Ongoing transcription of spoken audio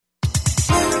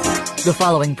The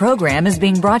following program is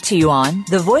being brought to you on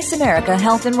the Voice America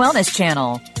Health and Wellness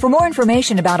Channel. For more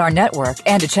information about our network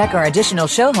and to check our additional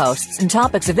show hosts and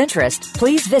topics of interest,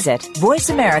 please visit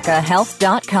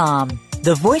voiceamericahealth.com.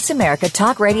 The Voice America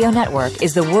Talk Radio Network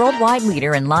is the worldwide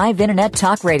leader in live Internet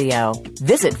talk radio.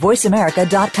 Visit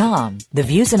voiceamerica.com. The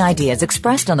views and ideas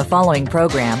expressed on the following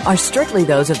program are strictly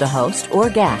those of the host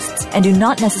or guests and do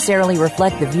not necessarily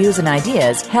reflect the views and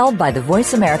ideas held by the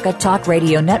Voice America Talk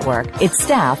Radio Network, its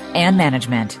staff, and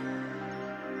management.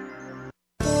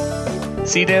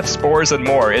 C. diff, spores, and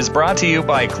more is brought to you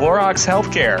by Clorox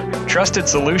Healthcare, trusted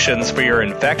solutions for your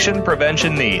infection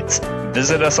prevention needs.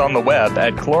 Visit us on the web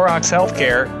at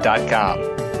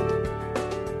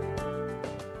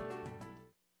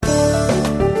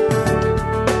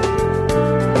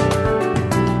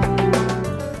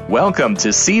Welcome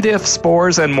to C. diff,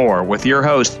 spores, and more with your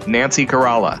host, Nancy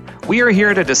Caralla. We are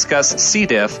here to discuss C.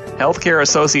 diff,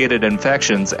 healthcare-associated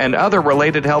infections, and other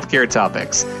related healthcare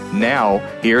topics. Now,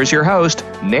 here's your host,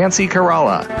 Nancy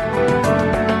Caralla.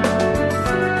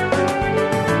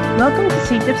 Welcome to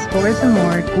C. diff, spores, and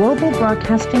more, Global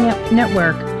Broadcasting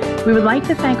Network. We would like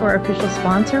to thank our official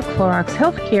sponsor, Clorox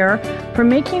Healthcare, for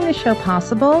making the show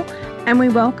possible, and we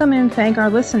welcome and thank our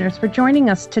listeners for joining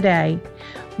us today.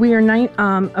 We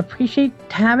appreciate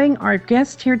having our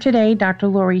guest here today, Dr.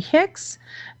 Lori Hicks.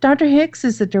 Dr. Hicks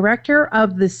is the director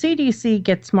of the CDC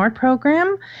Get Smart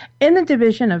program in the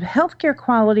Division of Healthcare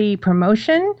Quality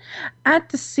Promotion at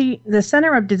the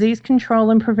Center of Disease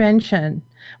Control and Prevention.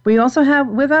 We also have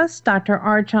with us Dr.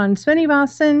 Archon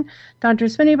Srinivasan. Dr.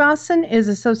 Srinivasan is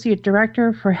Associate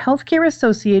Director for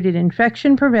Healthcare-Associated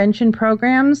Infection Prevention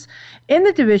Programs in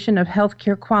the Division of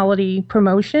Healthcare Quality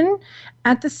Promotion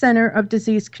at the Center of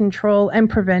Disease Control and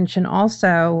Prevention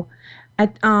also.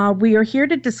 We are here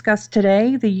to discuss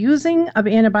today the using of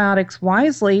antibiotics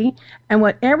wisely and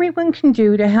what everyone can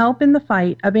do to help in the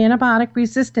fight of antibiotic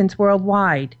resistance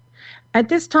worldwide. At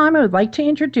this time, I would like to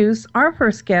introduce our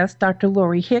first guest, Dr.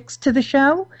 Lori Hicks, to the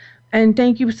show. And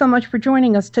thank you so much for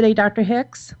joining us today, Dr.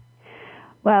 Hicks.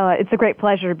 Well, it's a great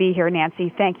pleasure to be here,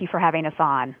 Nancy. Thank you for having us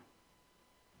on.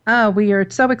 We are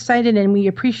so excited, and we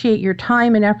appreciate your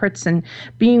time and efforts and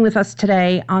being with us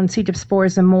today on C. diff,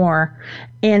 spores, and more.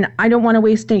 And I don't want to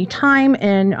waste any time,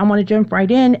 and I want to jump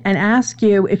right in and ask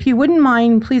you, if you wouldn't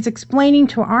mind, please explaining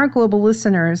to our global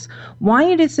listeners why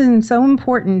it is so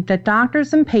important that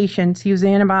doctors and patients use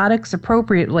antibiotics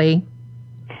appropriately.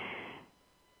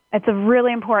 It's a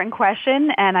really important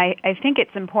question, and I think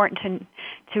it's important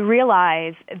to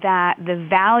realize that the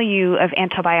value of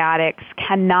antibiotics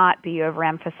cannot be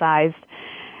overemphasized.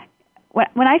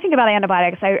 When I think about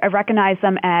antibiotics, I recognize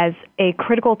them as a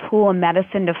critical tool in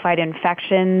medicine to fight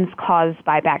infections caused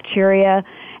by bacteria,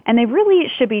 and they really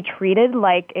should be treated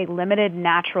like a limited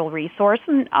natural resource,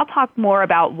 and I'll talk more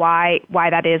about why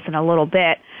that is in a little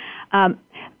bit.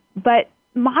 But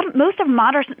most of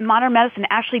modern medicine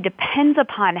actually depends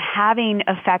upon having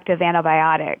effective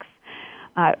antibiotics.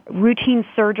 Routine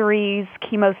surgeries,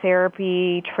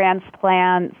 chemotherapy,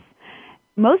 transplants,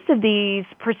 most of these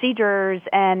procedures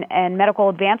and medical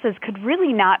advances could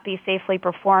really not be safely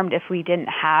performed if we didn't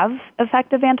have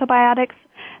effective antibiotics.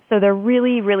 So they're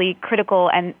really, really critical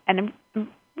and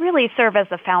really serve as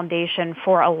a foundation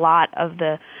for a lot of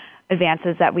the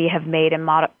advances that we have made in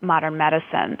modern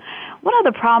medicine. One of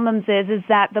the problems is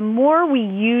that the more we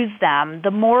use them,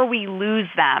 the more we lose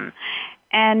them.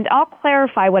 And I'll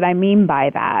clarify what I mean by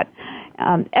that.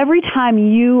 Every time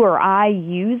you or I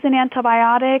use an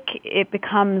antibiotic, it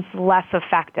becomes less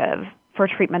effective for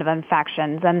treatment of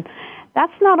infections. And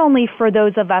that's not only for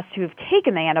those of us who have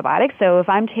taken the antibiotic. So if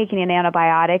I'm taking an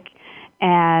antibiotic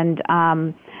and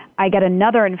I get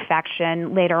another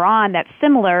infection later on that's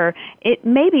similar, it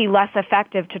may be less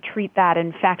effective to treat that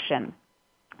infection.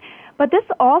 But this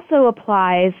also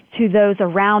applies to those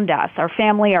around us, our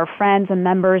family, our friends, and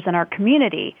members in our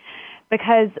community.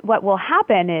 Because what will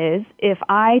happen is if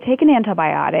I take an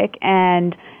antibiotic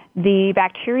and the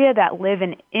bacteria that live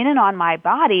in and on my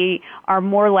body are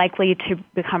more likely to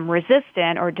become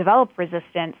resistant or develop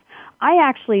resistance, I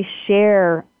actually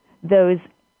share those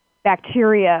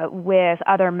bacteria with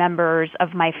other members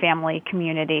of my family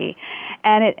community.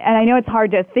 And I know it's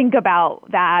hard to think about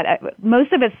that.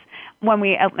 Most of us,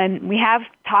 we have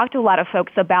talked to a lot of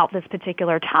folks about this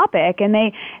particular topic, and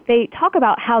they talk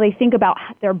about how they think about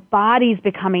their bodies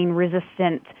becoming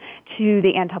resistant to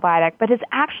the antibiotic, but it's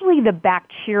actually the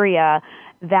bacteria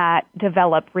that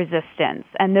develop resistance,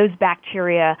 and those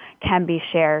bacteria can be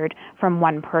shared from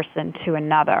one person to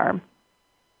another.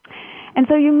 And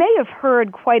so you may have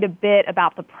heard quite a bit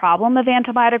about the problem of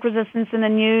antibiotic resistance in the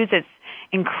news. It's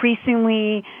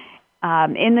increasingly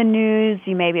In the news,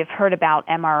 you maybe have heard about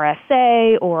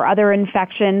MRSA or other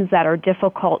infections that are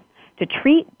difficult to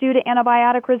treat due to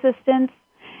antibiotic resistance.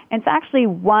 It's actually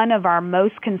one of our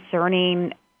most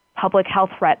concerning public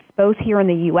health threats, both here in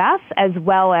the U.S. as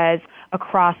well as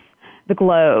across the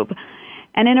globe.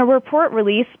 And in a report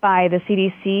released by the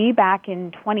CDC back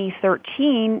in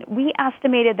 2013, we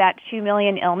estimated that 2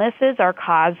 million illnesses are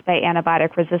caused by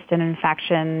antibiotic-resistant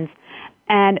infections,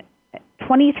 and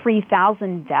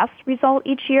 23,000 deaths result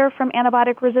each year from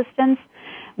antibiotic resistance.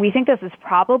 We think this is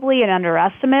probably an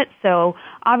underestimate, so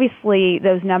obviously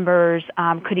those numbers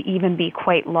could even be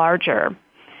quite larger.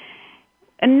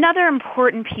 Another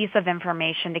important piece of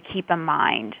information to keep in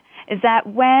mind is that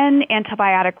when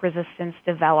antibiotic resistance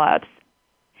develops,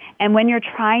 and when you're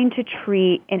trying to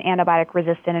treat an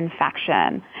antibiotic-resistant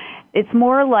infection, it's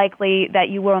more likely that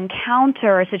you will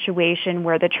encounter a situation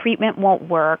where the treatment won't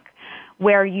work,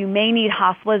 where you may need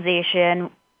hospitalization,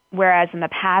 whereas in the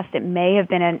past it may have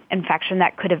been an infection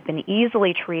that could have been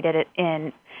easily treated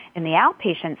in the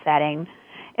outpatient setting.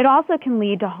 It also can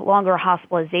lead to longer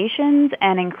hospitalizations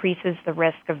and increases the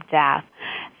risk of death.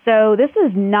 So this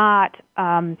is not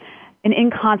an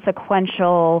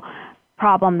inconsequential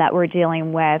problem that we're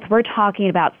dealing with. We're talking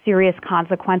about serious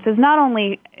consequences, not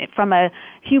only from a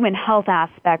human health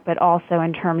aspect, but also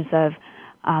in terms of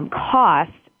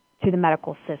cost to the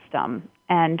medical system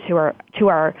and to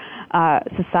our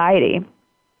society.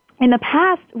 In the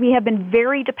past, we have been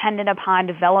very dependent upon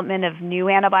development of new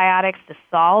antibiotics to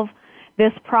solve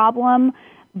this problem,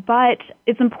 but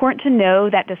it's important to know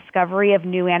that discovery of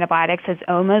new antibiotics has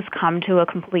almost come to a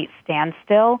complete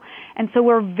standstill, and so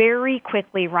we're very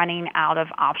quickly running out of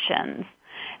options.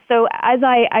 So as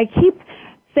I keep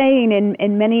saying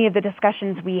in many of the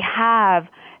discussions we have,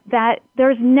 that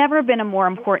there's never been a more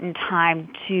important time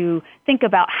to think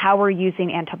about how we're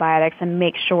using antibiotics and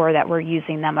make sure that we're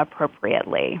using them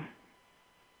appropriately.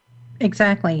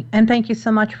 Exactly. And thank you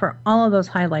so much for all of those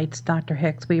highlights, Dr.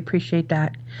 Hicks. We appreciate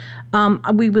that.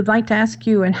 We would like to ask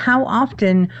you, and how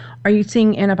often are you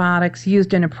seeing antibiotics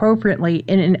used inappropriately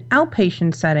in an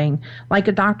outpatient setting, like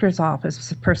a doctor's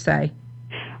office, per se?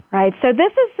 Right. So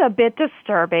this is a bit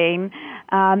disturbing.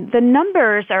 The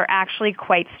numbers are actually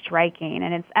quite striking,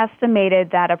 and it's estimated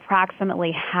that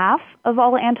approximately half of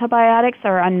all antibiotics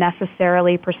are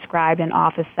unnecessarily prescribed in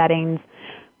office settings,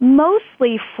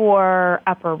 mostly for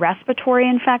upper respiratory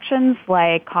infections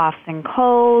like coughs and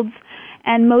colds,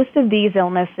 and most of these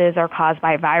illnesses are caused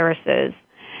by viruses.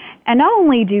 And not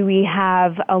only do we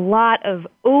have a lot of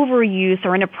overuse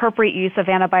or inappropriate use of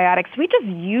antibiotics, we just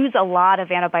use a lot of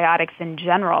antibiotics in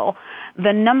general.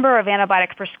 The number of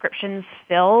antibiotic prescriptions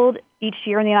filled each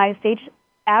year in the United States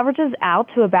averages out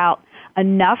to about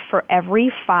enough for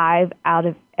every 5 out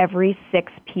of every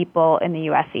 6 people in the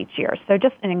U.S. each year. So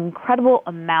just an incredible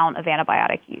amount of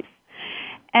antibiotic use.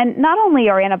 And not only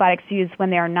are antibiotics used when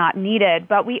they are not needed,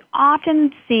 but we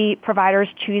often see providers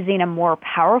choosing a more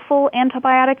powerful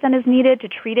antibiotic than is needed to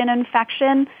treat an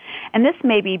infection. And this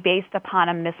may be based upon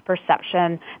a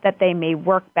misperception that they may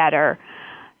work better.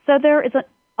 So there is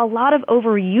a lot of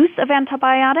overuse of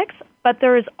antibiotics, but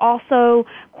there is also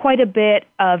quite a bit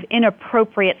of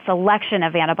inappropriate selection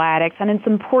of antibiotics, and it's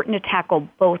important to tackle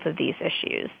both of these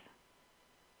issues.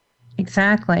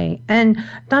 Exactly. And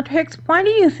Dr. Hicks, why do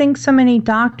you think so many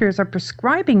doctors are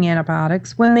prescribing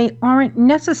antibiotics when they aren't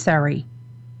necessary?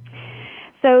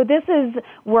 So this is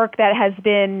work that has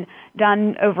been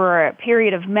done over a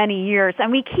period of many years,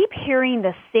 and we keep hearing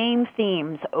the same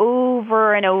themes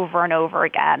over and over and over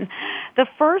again. The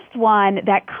first one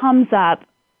that comes up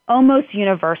almost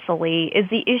universally is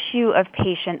the issue of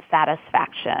patient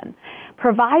satisfaction.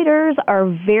 Providers are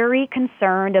very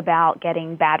concerned about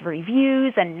getting bad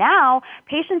reviews, and now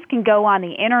patients can go on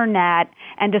the internet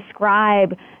and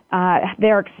describe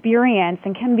their experience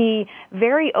and can be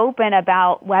very open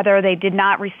about whether they did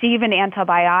not receive an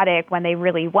antibiotic when they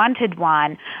really wanted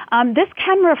one. This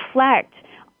can reflect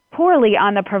poorly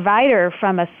on the provider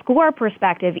from a score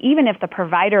perspective, even if the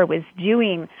provider was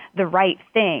doing the right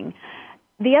thing.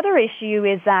 The other issue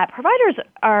is that providers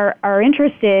are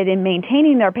interested in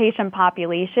maintaining their patient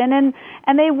population,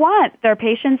 and they want their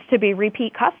patients to be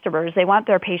repeat customers. They want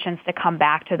their patients to come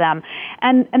back to them.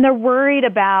 And they're worried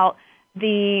about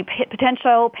the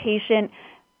potential patient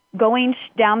going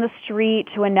down the street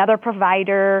to another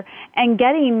provider and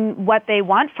getting what they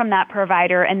want from that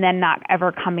provider and then not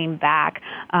ever coming back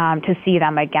to see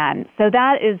them again. So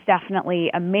that is definitely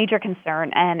a major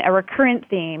concern and a recurrent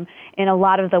theme in a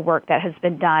lot of the work that has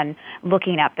been done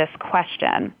looking at this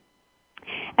question.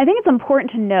 I think it's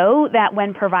important to know that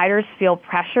when providers feel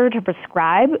pressure to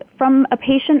prescribe from a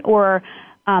patient or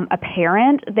a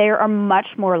parent, they are much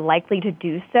more likely to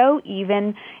do so,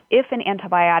 even if an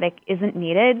antibiotic isn't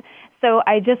needed. So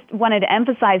I just wanted to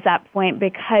emphasize that point,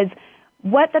 because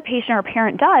what the patient or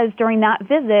parent does during that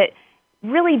visit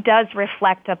really does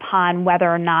reflect upon whether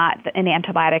or not an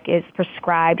antibiotic is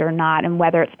prescribed or not, and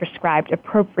whether it's prescribed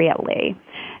appropriately.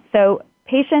 So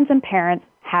patients and parents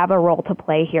have a role to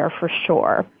play here for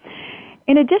sure.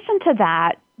 In addition to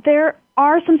that, there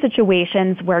are some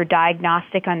situations where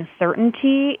diagnostic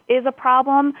uncertainty is a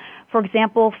problem. For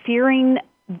example, fearing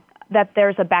that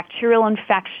there's a bacterial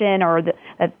infection, or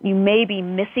that you may be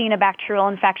missing a bacterial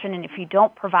infection, and if you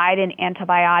don't provide an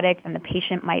antibiotic, then the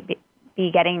patient might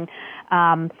be getting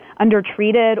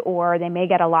undertreated, or they may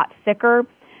get a lot sicker.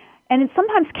 And it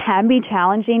sometimes can be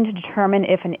challenging to determine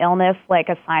if an illness like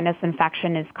a sinus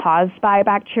infection is caused by a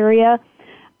bacteria.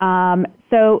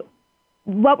 So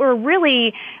what we're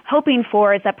really hoping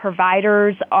for is that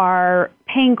providers are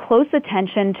paying close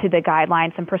attention to the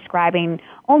guidelines and prescribing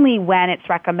only when it's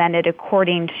recommended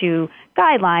according to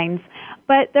guidelines.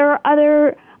 But there are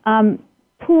other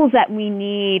tools that we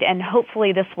need, and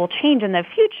hopefully this will change in the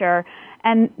future.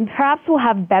 And perhaps we'll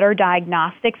have better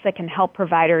diagnostics that can help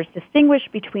providers distinguish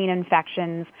between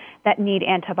infections that need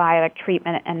antibiotic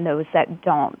treatment and those that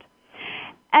don't.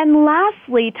 And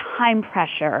lastly, time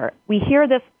pressure. We hear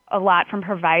this a lot from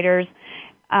providers.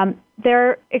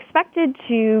 They're expected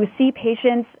to see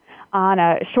patients on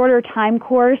a shorter time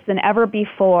course than ever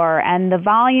before, and the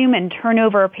volume and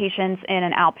turnover of patients in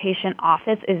an outpatient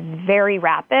office is very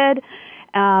rapid.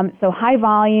 So high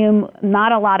volume,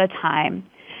 not a lot of time.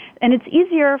 And it's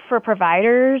easier for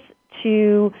providers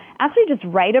to actually just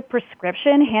write a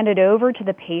prescription, hand it over to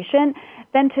the patient,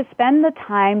 than to spend the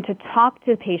time to talk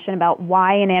to the patient about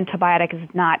why an antibiotic is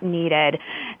not needed.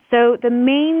 So the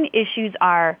main issues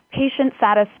are patient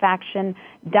satisfaction,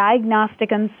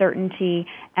 diagnostic uncertainty,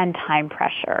 and time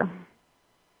pressure.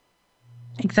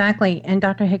 Exactly. And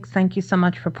Dr. Hicks, thank you so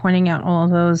much for pointing out all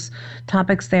of those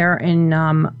topics there, and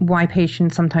why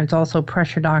patients sometimes also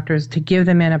pressure doctors to give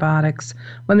them antibiotics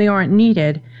when they aren't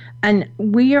needed. And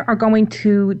we are going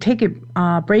to take a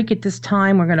break at this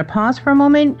time. We're going to pause for a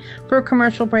moment for a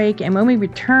commercial break. And when we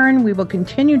return, we will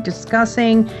continue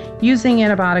discussing using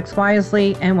antibiotics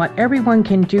wisely and what everyone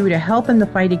can do to help in the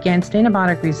fight against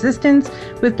antibiotic resistance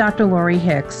with Dr. Lori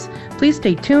Hicks. Please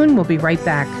stay tuned. We'll be right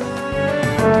back.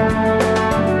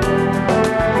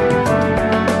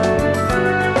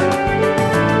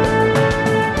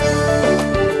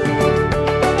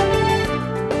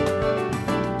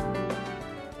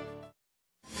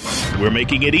 We're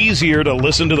making it easier to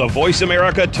listen to the Voice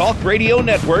America Talk Radio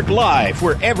Network live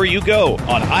wherever you go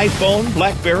on iPhone,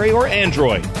 BlackBerry, or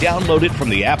Android. Download it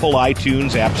from the Apple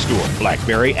iTunes App Store,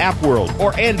 BlackBerry App World,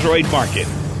 or Android Market.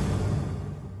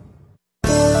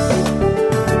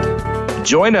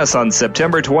 Join us on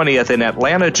September 20th in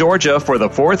Atlanta, Georgia for the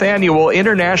 4th Annual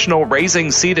International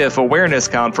Raising C. diff Awareness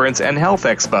Conference and Health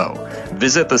Expo.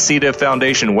 Visit the C. diff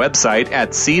Foundation website at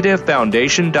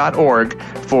cdifffoundation.org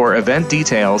for event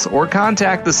details, or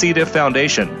contact the C. diff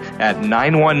Foundation at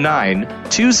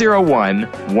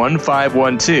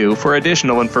 919-201-1512 for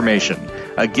additional information.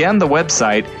 Again, the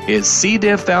website is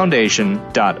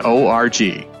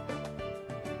cdifffoundation.org.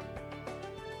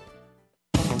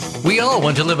 We all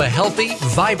want to live a healthy,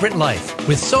 vibrant life.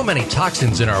 With so many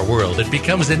toxins in our world, it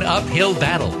becomes an uphill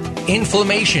battle.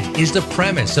 Inflammation is the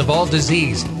premise of all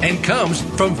disease and comes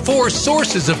from 4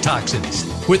 sources of toxins.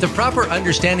 With a proper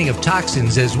understanding of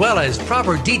toxins as well as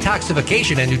proper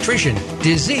detoxification and nutrition,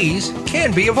 disease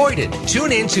can be avoided.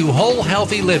 Tune in to Whole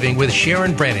Healthy Living with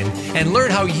Sharon Brennan and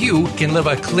learn how you can live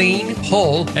a clean,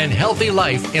 whole, and healthy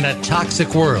life in a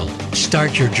toxic world.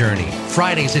 Start your journey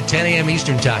Fridays at 10 a.m.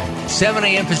 Eastern Time, 7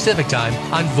 a.m. Pacific Time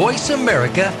on Voice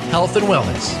America Health and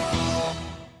Wellness.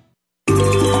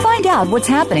 Find out what's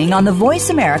happening on the Voice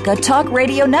America Talk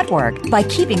Radio Network by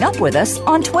keeping up with us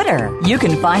on Twitter. You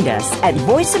can find us at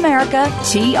Voice America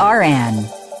TRN.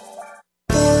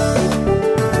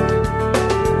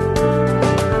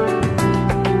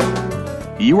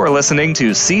 You are listening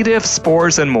to C. diff,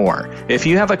 spores, and more. If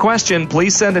you have a question,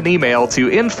 please send an email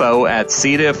to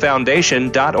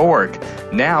info@cdifffoundation.org.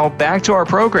 Now, back to our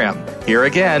program. Here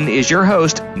again is your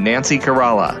host, Nancy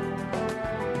Caralla.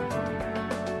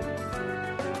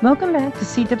 Welcome back to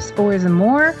C. diff, spores, and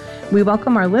more. We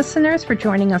welcome our listeners for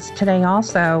joining us today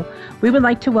also. We would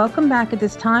like to welcome back at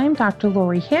this time Dr.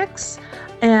 Lori Hicks.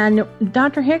 And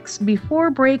Dr. Hicks,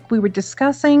 before break, we were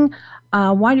discussing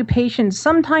why do patients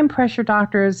sometimes pressure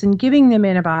doctors in giving them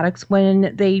antibiotics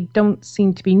when they don't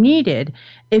seem to be needed.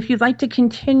 If you'd like to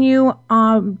continue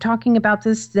talking about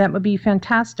this, that would be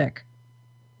fantastic.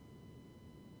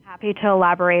 happy to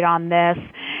elaborate on this.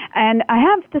 And I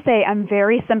have to say I'm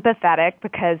very sympathetic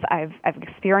because I've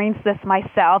experienced this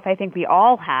myself. I think we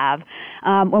all have.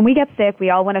 When we get sick, we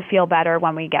all want to feel better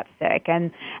when we get sick.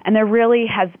 And there really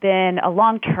has been a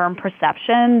long-term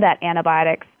perception that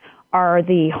antibiotics are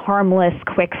the harmless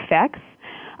quick fix.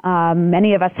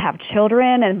 Many of us have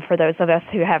children, and for those of us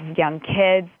who have young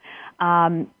kids,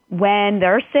 when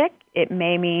they're sick, it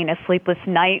may mean a sleepless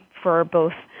night for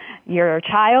both your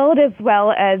child as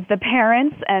well as the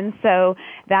parents, and so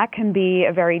that can be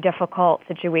a very difficult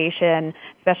situation,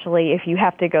 especially if you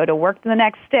have to go to work the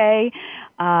next day.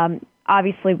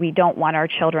 Obviously, we don't want our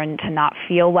children to not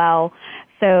feel well,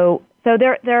 so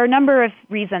there are a number of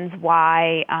reasons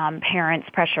why parents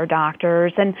pressure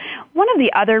doctors, and one of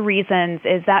the other reasons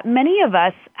is that many of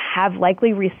us have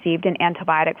likely received an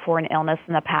antibiotic for an illness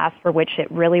in the past for which it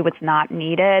really was not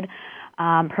needed.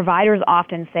 Providers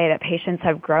often say that patients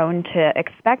have grown to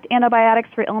expect antibiotics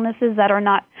for illnesses that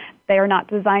they are not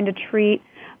designed to treat.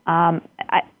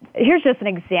 Here's just an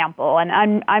example,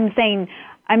 and I'm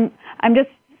just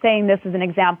saying this as an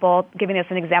example, giving this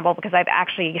an example because I've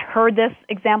actually heard this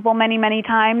example many, many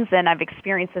times, and I've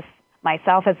experienced this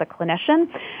myself as a clinician.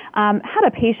 Had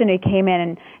a patient who came in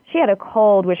and she had a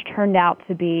cold which turned out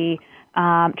to be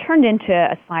turned into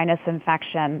a sinus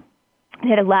infection.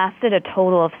 It had lasted a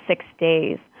total of 6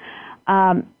 days.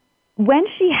 When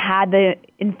she had the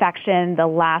infection the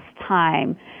last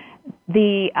time,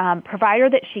 the provider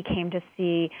that she came to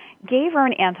see gave her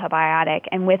an antibiotic,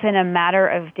 and within a matter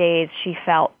of days, she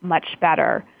felt much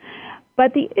better.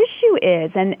 But the issue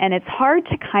is, and it's hard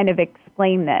to kind of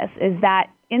explain this, is that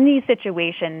in these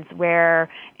situations where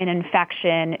an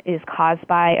infection is caused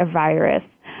by a virus,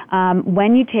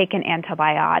 when you take an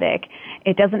antibiotic,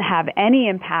 it doesn't have any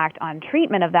impact on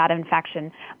treatment of that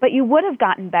infection, but you would have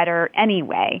gotten better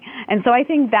anyway. And so I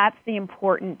think that's the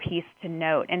important piece to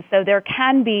note. And so there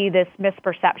can be this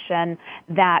misperception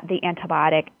that the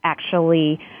antibiotic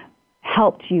actually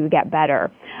helped you get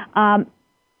better.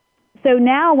 So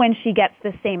now when she gets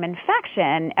the same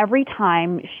infection, every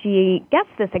time she gets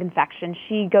this infection,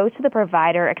 she goes to the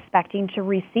provider expecting to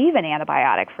receive an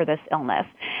antibiotic for this illness.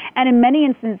 And in many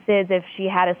instances, if she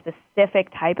had a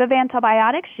specific type of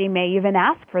antibiotic, she may even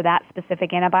ask for that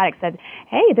specific antibiotic, said,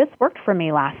 hey, this worked for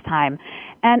me last time.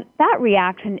 And that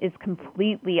reaction is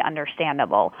completely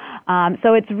understandable.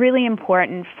 So it's really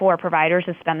important for providers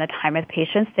to spend the time with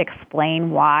patients to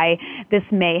explain why this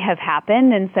may have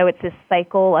happened. And so it's this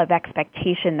cycle of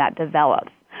expectation that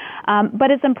develops.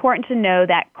 But it's important to know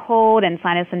that cold and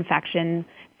sinus infection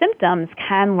symptoms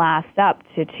can last up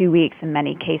to 2 weeks in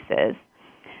many cases.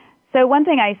 So one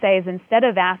thing I say is instead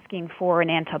of asking for an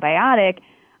antibiotic,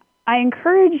 I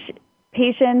encourage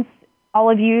patients, all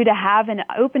of you, to have an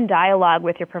open dialogue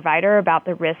with your provider about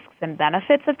the risks and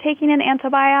benefits of taking an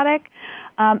antibiotic.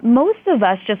 Most of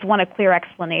us just want a clear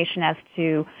explanation as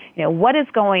to, what is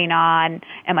going on,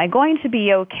 am I going to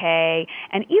be okay,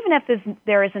 and even if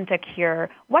there isn't a cure,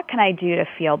 what can I do to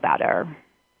feel better?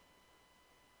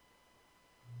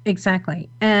 Exactly.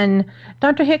 And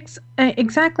Dr. Hicks,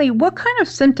 exactly what kind of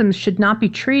symptoms should not be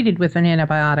treated with an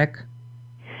antibiotic?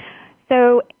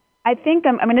 So I think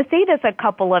I'm going to say this a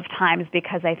couple of times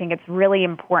because I think it's really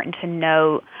important to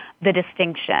know the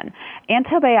distinction.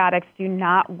 Antibiotics do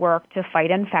not work to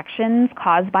fight infections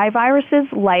caused by viruses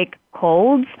like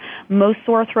colds, most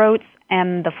sore throats,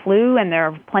 and the flu, and there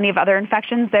are plenty of other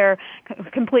infections. They're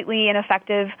completely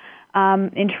ineffective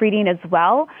in treating as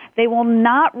well. They will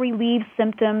not relieve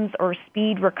symptoms or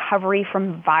speed recovery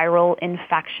from viral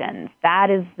infections. That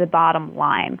is the bottom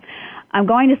line. I'm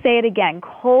going to say it again.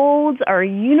 Colds are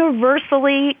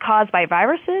universally caused by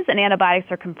viruses, and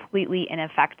antibiotics are completely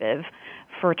ineffective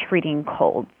for treating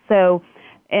colds. So,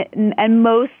 and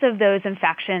most of those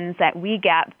infections that we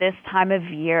get this time of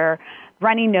year,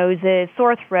 runny noses,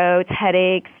 sore throats,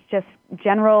 headaches, just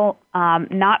general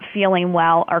not feeling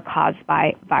well, are caused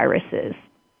by viruses.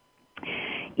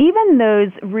 Even those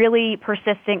really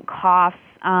persistent coughs,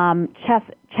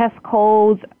 chest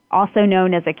colds, also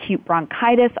known as acute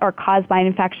bronchitis, are caused by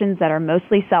infections that are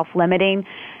mostly self-limiting.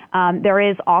 There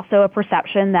is also a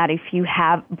perception that if you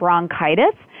have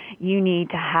bronchitis, you need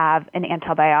to have an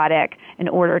antibiotic in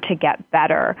order to get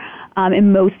better.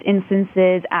 In most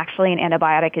instances, actually, an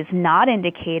antibiotic is not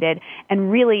indicated, and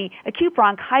really, acute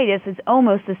bronchitis is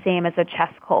almost the same as a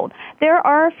chest cold. There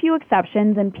are a few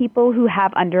exceptions, and people who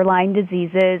have underlying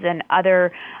diseases and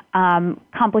other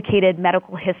complicated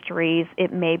medical histories,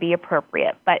 it may be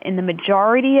appropriate. But in the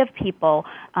majority of people,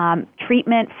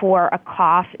 treatment for a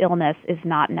cough illness is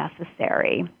not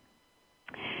necessary.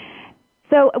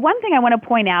 So one thing I want to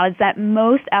point out is that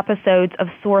most episodes of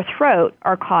sore throat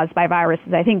are caused by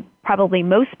viruses. I think probably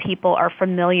most people are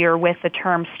familiar with the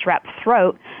term strep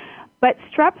throat, but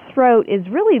strep throat is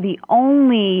really the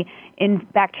only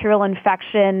bacterial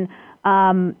infection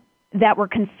that we're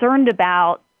concerned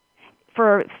about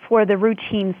for the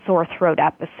routine sore throat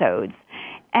episodes.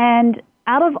 And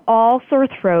out of all sore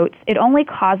throats, it only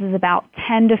causes about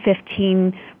 10 to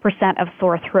 15% of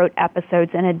sore throat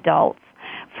episodes in adults.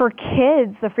 For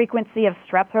kids, the frequency of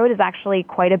strep throat is actually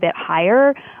quite a bit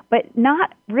higher, but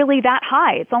not really that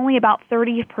high. It's only about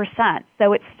 30%,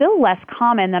 so it's still less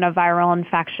common than a viral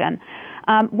infection.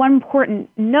 One important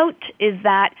note is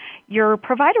that your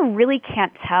provider really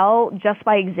can't tell just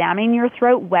by examining your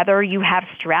throat whether you have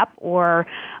strep or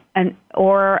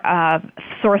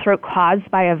sore throat caused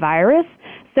by a virus.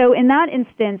 So in that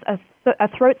instance, a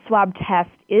throat swab test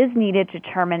is needed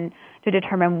to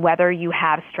determine whether you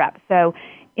have strep. So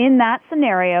in that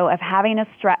scenario of having a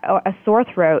sore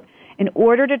throat, in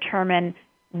order to determine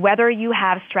whether you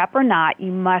have strep or not,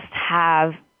 you must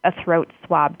have a throat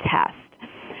swab test.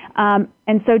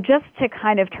 And so just to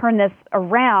kind of turn this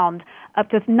around, up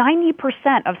to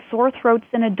 90% of sore throats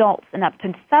in adults and up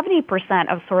to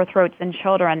 70% of sore throats in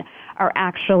children are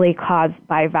actually caused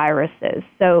by viruses.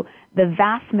 So the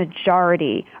vast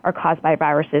majority are caused by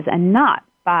viruses and not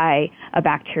by a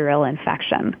bacterial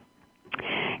infection.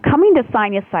 Coming to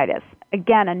sinusitis,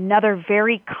 again, another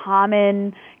very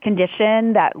common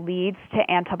condition that leads to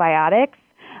antibiotics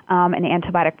and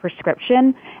antibiotic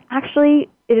prescription. Actually,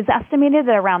 it is estimated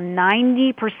that around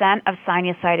 90% of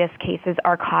sinusitis cases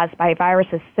are caused by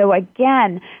viruses. So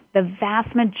again, the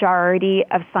vast majority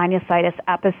of sinusitis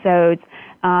episodes,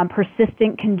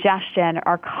 persistent congestion,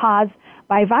 are caused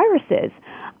by viruses.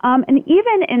 And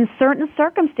even in certain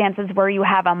circumstances where you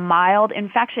have a mild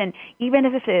infection, even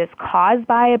if it is caused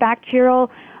by a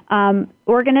bacterial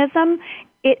organism,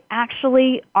 it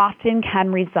actually often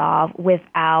can resolve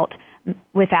without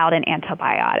an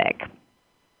antibiotic.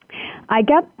 I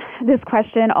get this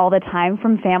question all the time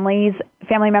from family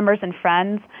members and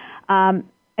friends.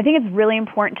 I think it's really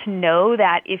important to know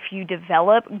that if you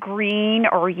develop green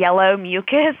or yellow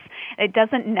mucus, it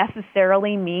doesn't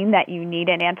necessarily mean that you need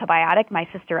an antibiotic. My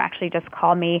sister actually just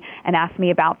called me and asked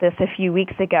me about this a few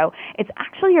weeks ago. It's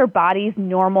actually your body's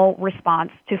normal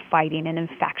response to fighting an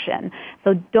infection.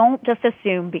 So don't just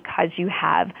assume because you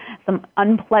have some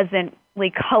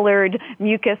unpleasantly colored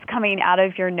mucus coming out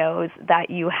of your nose that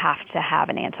you have to have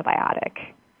an antibiotic.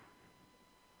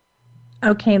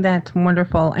 Okay, that's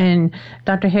wonderful. And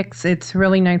Dr. Hicks, it's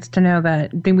really nice to know that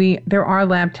there are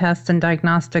lab tests and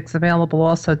diagnostics available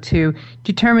also to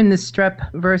determine the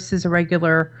strep versus a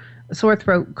regular sore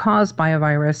throat caused by a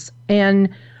virus. And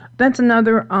that's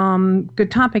another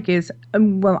good topic is,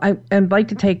 I'd like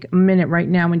to take a minute right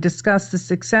now and discuss the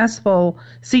successful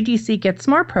CDC Get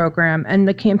Smart program and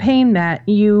the campaign that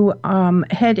you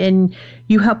head and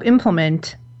you help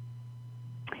implement.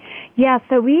 Yeah,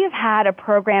 so we have had a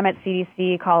program at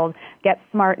CDC called Get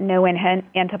Smart, Know When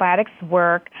Antibiotics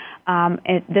Work.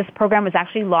 This program was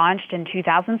actually launched in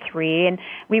 2003, and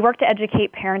we work to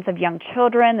educate parents of young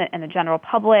children and the general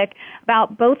public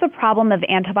about both the problem of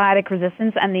antibiotic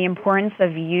resistance and the importance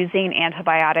of using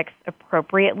antibiotics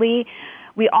appropriately.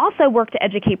 We also work to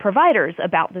educate providers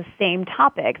about the same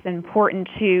topics. It's important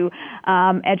to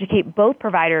educate both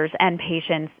providers and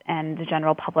patients and the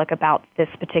general public about this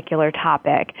particular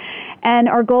topic. And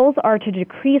our goals are to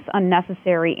decrease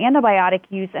unnecessary antibiotic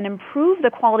use and improve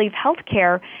the quality of health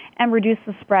care and reduce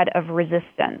the spread of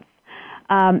resistance.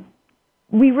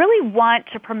 We really want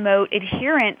to promote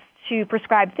adherence to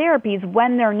prescribed therapies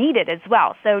when they're needed as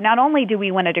well. So not only do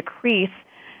we want to decrease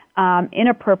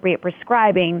inappropriate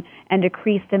prescribing and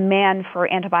decrease demand for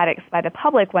antibiotics by the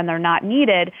public when they're not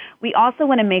needed, we also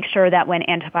want to make sure that when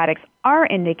antibiotics are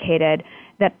indicated,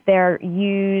 that they're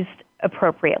used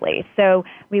appropriately. So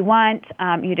we want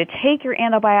you to take your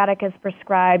antibiotic as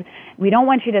prescribed. We don't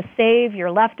want you to save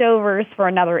your leftovers for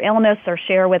another illness or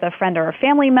share with a friend or a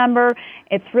family member.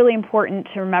 It's really important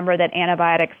to remember that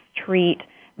antibiotics treat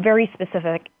very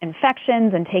specific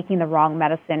infections, and taking the wrong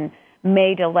medicine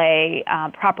may delay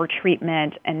proper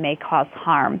treatment and may cause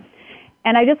harm.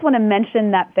 And I just want to mention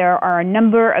that there are a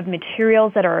number of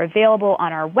materials that are available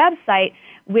on our website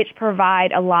which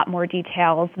provide a lot more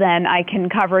details than I can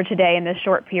cover today in this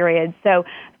short period. So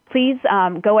please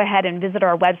go ahead and visit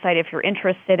our website if you're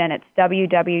interested, and it's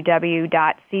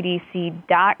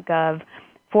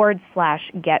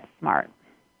www.cdc.gov/GetSmart.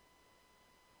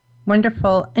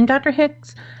 Wonderful. And Dr.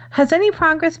 Hicks, has any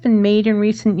progress been made in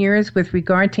recent years with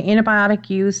regard to antibiotic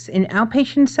use in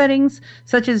outpatient settings,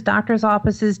 such as doctor's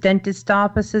offices, dentist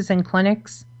offices, and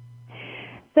clinics?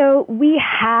 So we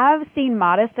have seen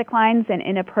modest declines in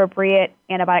inappropriate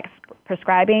antibiotic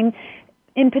prescribing,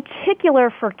 in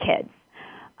particular for kids.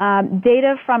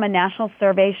 Data from a national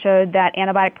survey showed that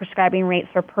antibiotic prescribing rates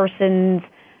for persons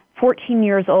 14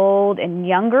 years old and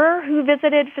younger who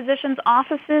visited physicians'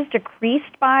 offices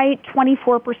decreased by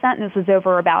 24%, and this was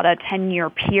over about a 10-year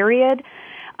period.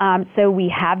 So we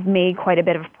have made quite a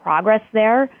bit of progress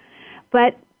there.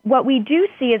 But what we do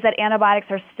see is that antibiotics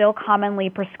are still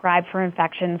commonly prescribed for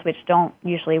infections which don't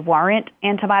usually warrant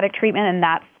antibiotic treatment, and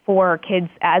that's for kids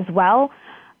as well.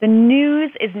 The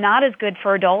news is not as good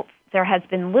for adults. There has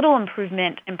been little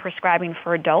improvement in prescribing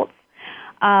for adults.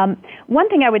 One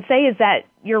thing I would say is that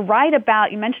you're right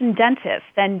about, you mentioned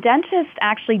dentists, and dentists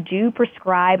actually do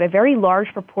prescribe a very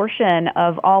large proportion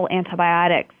of all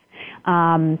antibiotics.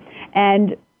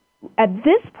 And at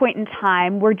this point in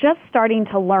time, we're just starting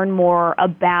to learn more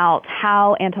about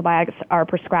how antibiotics are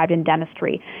prescribed in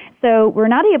dentistry. So we're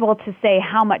not able to say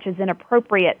how much is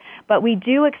inappropriate, but we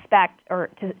do expect,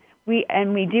 we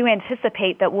do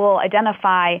anticipate that we'll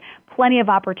identify plenty of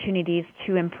opportunities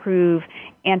to improve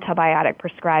antibiotic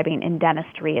prescribing in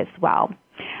dentistry as well.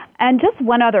 And just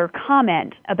one other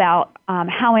comment about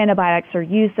how antibiotics are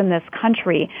used in this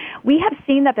country. We have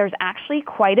seen that there's actually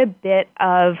quite a bit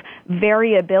of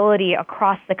variability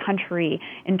across the country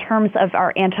in terms of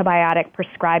our antibiotic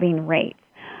prescribing rates.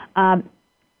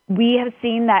 We have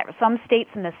seen that some states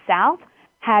in the South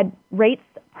had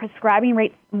prescribing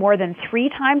rates more than 3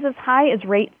 times as high as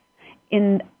rates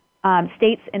in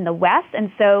states in the West.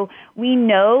 And so we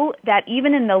know that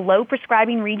even in the low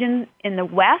prescribing regions in the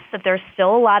West, that there's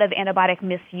still a lot of antibiotic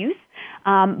misuse,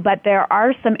 but there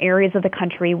are some areas of the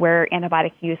country where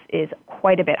antibiotic use is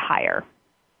quite a bit higher.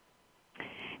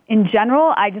 In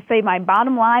general, I just say my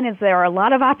bottom line is there are a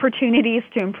lot of opportunities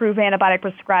to improve antibiotic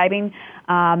prescribing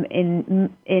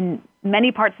in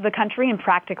many parts of the country, and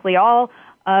practically all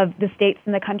of the states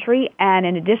in the country. And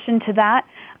in addition to that,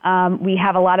 we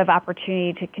have a lot of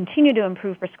opportunity to continue to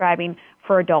improve prescribing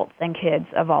for adults and kids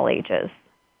of all ages.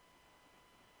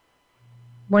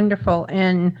 Wonderful.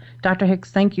 And Dr. Hicks,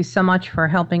 thank you so much for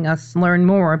helping us learn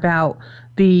more about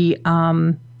the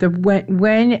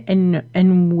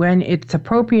when it's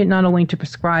appropriate not only to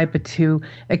prescribe but to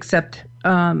accept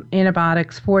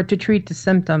antibiotics to treat the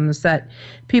symptoms that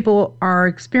people are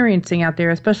experiencing out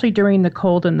there, especially during the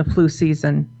cold and the flu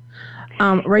season.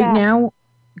 Now,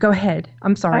 go ahead.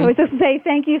 I'm sorry. I was just going to say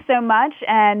thank you so much.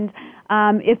 And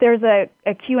if there's a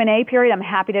Q&A period, I'm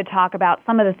happy to talk about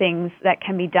some of the things that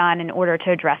can be done in order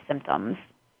to address symptoms.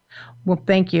 Well,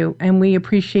 thank you, and we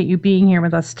appreciate you being here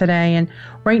with us today. And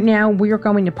right now, we are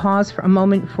going to pause for a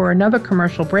moment for another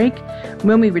commercial break.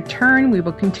 When we return, we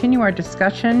will continue our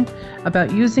discussion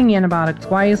about using antibiotics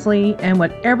wisely and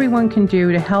what everyone can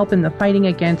do to help in the fighting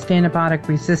against antibiotic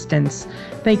resistance.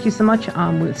 Thank you so much.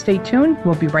 Stay tuned.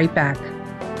 We'll be right back.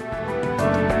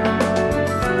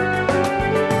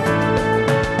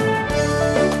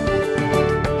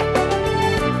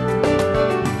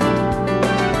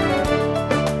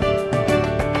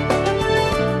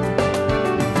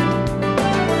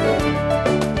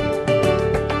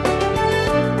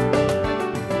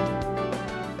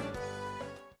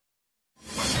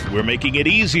 We're making it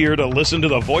easier to listen to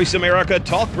the Voice America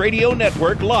Talk Radio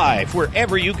Network live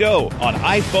wherever you go on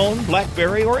iPhone,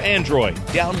 BlackBerry, or Android.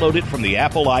 Download it from the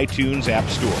Apple iTunes App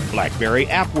Store, BlackBerry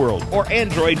App World, or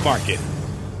Android Market.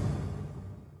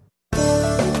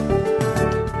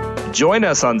 Join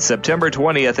us on September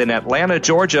 20th in Atlanta,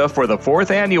 Georgia for the 4th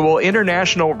Annual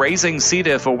International Raising C.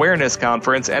 diff Awareness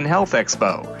Conference and Health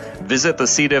Expo. Visit the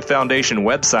C. diff Foundation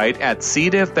website at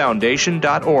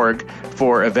cdifffoundation.org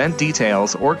for event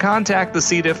details or contact the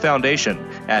C. diff Foundation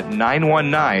at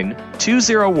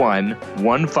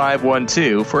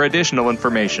 919-201-1512 for additional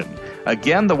information.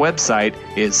 Again, the website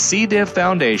is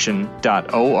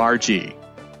cdifffoundation.org.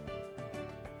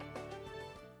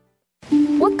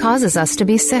 What causes us to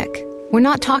be sick? We're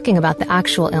not talking about the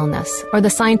actual illness or the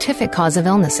scientific cause of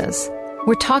illnesses.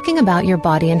 We're talking about your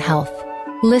body and health.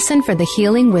 Listen for the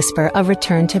healing whisper of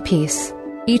return to peace.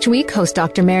 Each week, host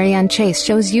Dr. Marianne Chase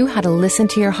shows you how to listen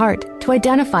to your heart to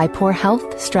identify poor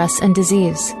health, stress, and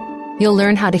disease. You'll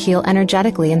learn how to heal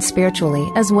energetically and spiritually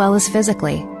as well as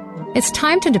physically. It's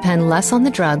time to depend less on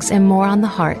the drugs and more on the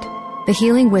heart. The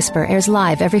Healing Whisper airs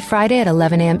live every Friday at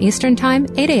 11 a.m. Eastern Time,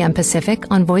 8 a.m. Pacific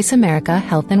on Voice America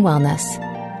Health and Wellness.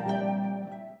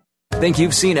 Think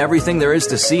you've seen everything there is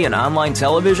to see in online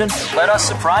television? Let us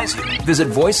surprise you. Visit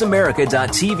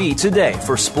voiceamerica.tv today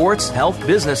for sports, health,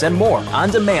 business, and more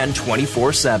on demand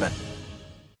 24/7.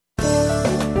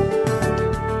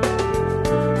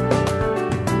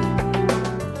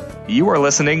 You are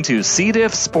listening to C.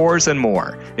 diff, spores, and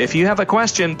more. If you have a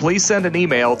question, please send an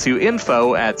email to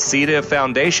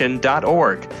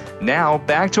info@cdifffoundation.org. Now,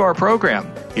 back to our program.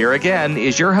 Here again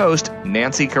is your host,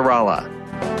 Nancy Caralla.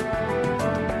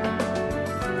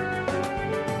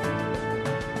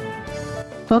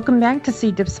 Welcome back to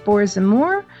C. diff, spores, and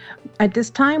more. At this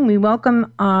time, we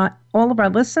welcome all of our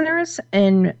listeners,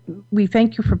 and we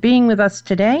thank you for being with us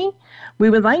today. We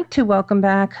would like to welcome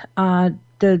back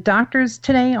the doctors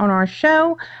today on our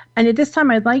show, and at this time,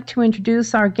 I'd like to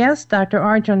introduce our guest, Dr.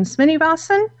 Arjun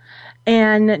Srinivasan,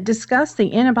 and discuss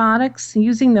the antibiotics,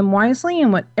 using them wisely,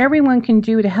 and what everyone can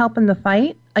do to help in the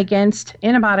fight against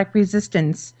antibiotic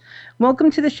resistance. Welcome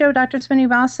to the show, Dr.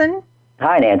 Srinivasan.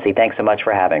 Hi, Nancy. Thanks so much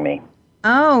for having me.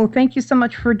 Oh, thank you so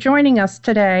much for joining us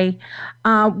today.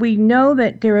 We know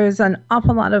that there is an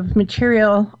awful lot of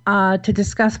material to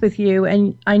discuss with you,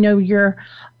 and I know you're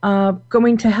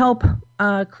going to help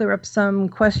clear up some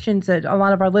questions that a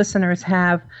lot of our listeners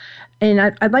have. And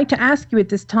I'd like to ask you at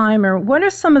this time, what are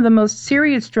some of the most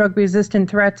serious drug-resistant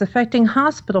threats affecting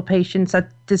hospital patients at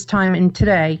this time and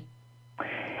today?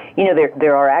 You know,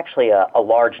 there are actually a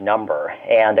large number,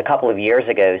 and a couple of years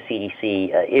ago,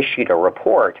 CDC issued a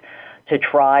report to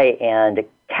try and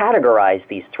categorize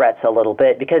these threats a little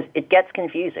bit because it gets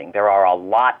confusing. There are a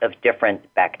lot of different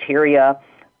bacteria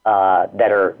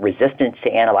that are resistant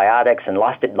to antibiotics and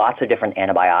lots of different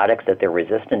antibiotics that they're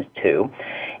resistant to.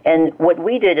 And what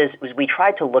we did is we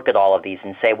tried to look at all of these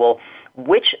and say, well,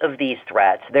 which of these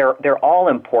threats, they're all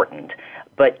important,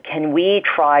 but can we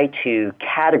try to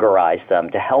categorize them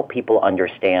to help people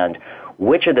understand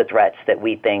which are the threats that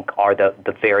we think are the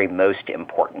very most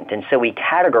important? And so we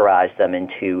categorize them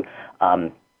into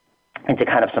kind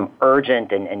of some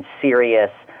urgent and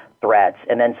serious threats,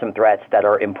 and then some threats that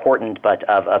are important but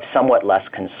of somewhat less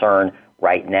concern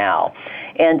right now.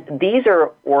 And these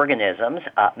are organisms,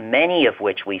 many of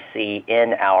which we see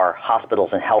in our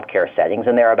hospitals and healthcare settings,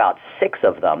 and there are about 6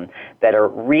 of them that are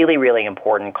really, really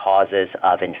important causes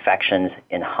of infections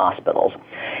in hospitals.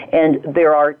 And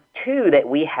there are 2 that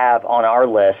we have on our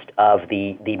list of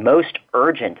the most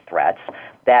urgent threats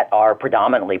that are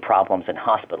predominantly problems in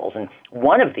hospitals. And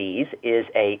one of these is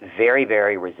a very,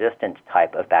 very resistant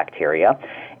type of bacteria,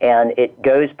 and it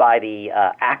goes by the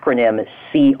acronym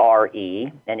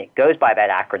CRE, and it goes by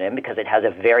that acronym because it has a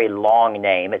very long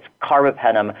name. It's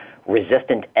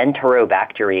carbapenem-resistant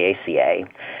Enterobacteriaceae.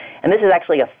 And this is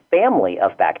actually a family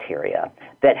of bacteria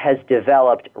that has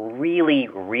developed really,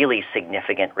 really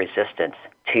significant resistance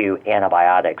to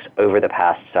antibiotics over the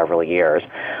past several years.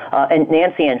 And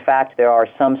Nancy, in fact, there are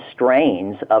some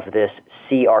strains of this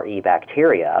CRE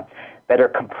bacteria that are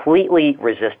completely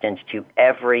resistant to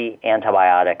every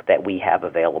antibiotic that we have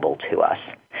available to us.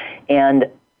 And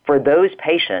for those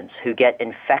patients who get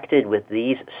infected with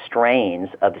these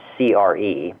strains of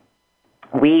CRE,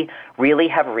 we really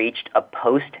have reached a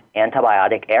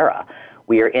post-antibiotic era.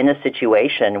 We are in a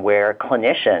situation where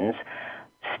clinicians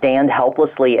stand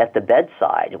helplessly at the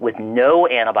bedside with no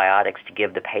antibiotics to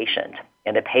give the patient,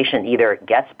 and the patient either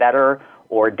gets better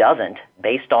or doesn't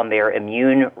based on their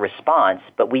immune response,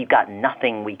 but we've got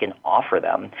nothing we can offer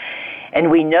them.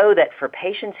 And we know that for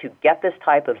patients who get this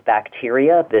type of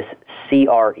bacteria, this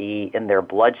CRE in their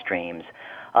bloodstreams,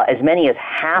 as many as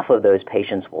half of those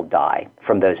patients will die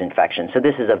from those infections. So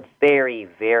this is a very,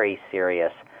 very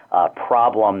serious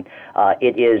problem.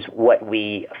 It is what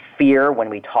we fear when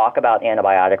we talk about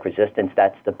antibiotic resistance.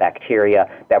 That's the bacteria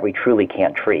that we truly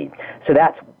can't treat. So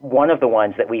that's one of the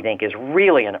ones that we think is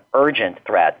really an urgent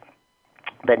threat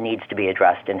that needs to be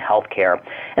addressed in healthcare.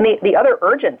 And the other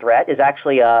urgent threat is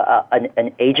actually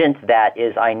an agent that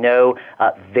is, I know,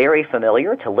 very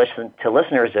familiar to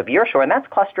listeners of your show, and that's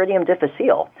Clostridium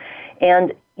difficile.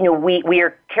 And, you know, we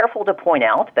are careful to point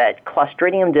out that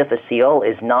Clostridium difficile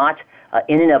is not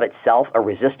in and of itself a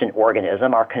resistant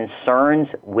organism. Our concerns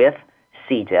with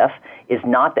C. diff is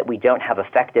not that we don't have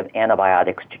effective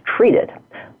antibiotics to treat it,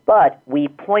 but we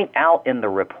point out in the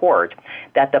report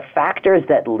that the factors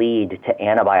that lead to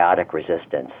antibiotic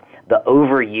resistance, the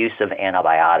overuse of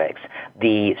antibiotics,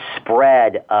 the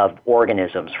spread of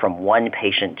organisms from one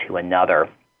patient to another,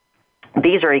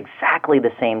 these are exactly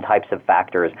the same types of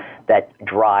factors that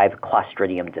drive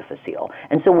Clostridium difficile.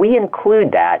 And so we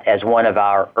include that as one of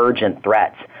our urgent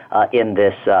threats in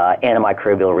this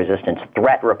antimicrobial resistance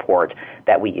threat report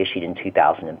that we issued in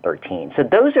 2013. So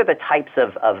those are the types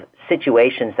of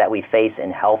situations that we face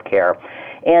in healthcare.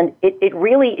 And it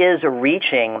really is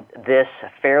reaching this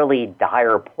fairly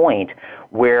dire point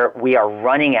where we are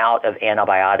running out of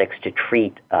antibiotics to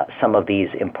treat some of these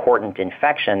important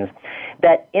infections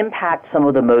that impact some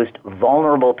of the most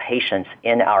vulnerable patients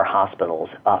in our hospitals.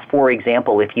 For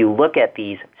example, if you look at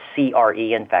these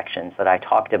CRE infections that I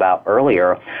talked about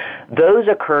earlier, those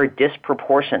occur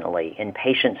disproportionately in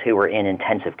patients who are in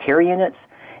intensive care units,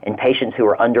 in patients who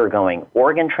are undergoing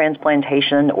organ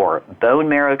transplantation or bone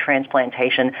marrow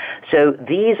transplantation. So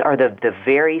these are the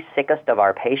very sickest of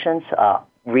our patients,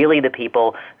 really the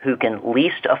people who can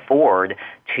least afford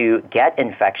to get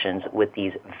infections with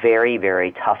these very,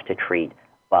 very tough to treat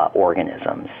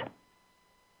organisms.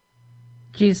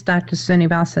 Geez, Dr.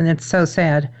 Srinivasan, it's so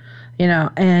sad.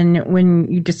 And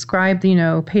when you describe,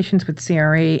 patients with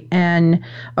CRE, and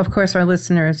of course our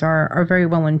listeners are very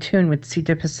well in tune with C.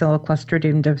 difficile,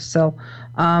 Clostridium difficile.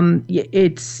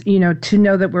 It's, to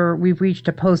know that we've reached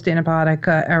a post-antibiotic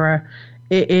era,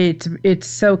 it's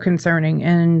so concerning,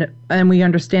 and we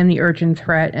understand the urgent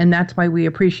threat, and that's why we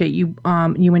appreciate you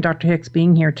and Dr. Hicks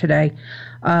being here today.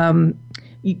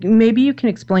 Maybe you can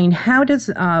explain, how does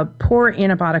poor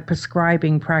antibiotic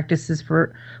prescribing practices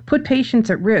put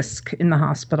patients at risk in the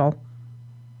hospital?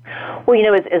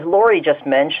 Well, as Lori just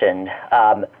mentioned,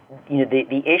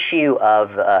 the issue of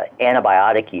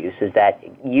antibiotic use is that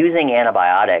using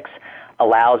antibiotics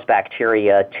allows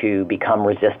bacteria to become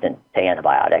resistant to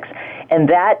antibiotics. And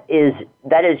that is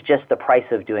just the price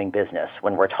of doing business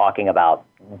when we're talking about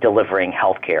delivering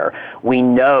healthcare. We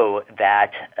know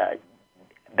that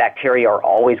bacteria are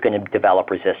always going to develop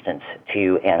resistance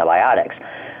to antibiotics.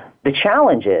 The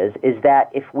challenge is that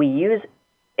if we use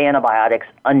antibiotics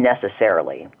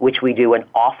unnecessarily, which we do an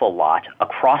awful lot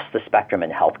across the spectrum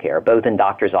in healthcare, both in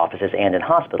doctors' offices and in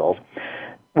hospitals,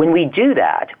 when we do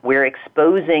that, we're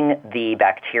exposing the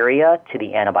bacteria to the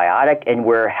antibiotic and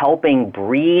we're helping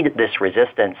breed this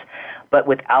resistance, but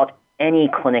without any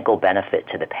clinical benefit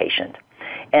to the patient.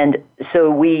 And so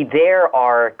we there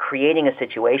are creating a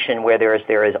situation where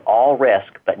there is all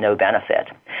risk but no benefit.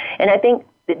 And I think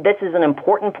this is an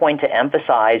important point to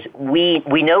emphasize. We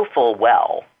know full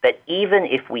well that even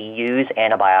if we use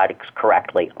antibiotics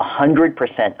correctly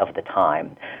 100% of the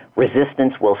time,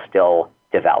 resistance will still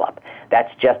develop.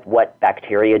 That's just what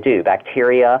bacteria do.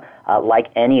 Bacteria, like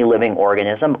any living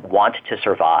organism, want to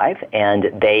survive,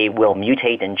 and they will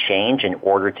mutate and change in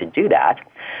order to do that.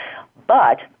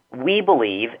 But we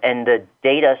believe, and the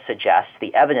data suggests,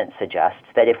 the evidence suggests,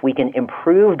 that if we can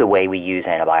improve the way we use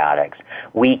antibiotics,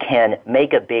 we can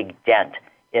make a big dent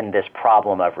in this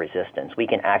problem of resistance. We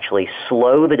can actually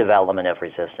slow the development of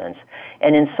resistance.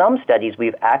 And in some studies,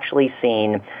 we've actually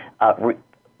seen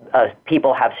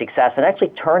people have success in actually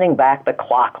turning back the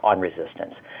clock on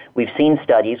resistance. We've seen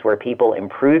studies where people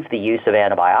improved the use of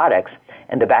antibiotics,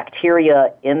 and the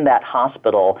bacteria in that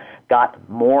hospital got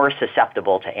more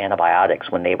susceptible to antibiotics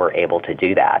when they were able to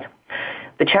do that.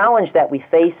 The challenge that we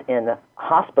face in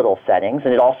hospital settings,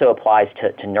 and it also applies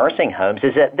to nursing homes,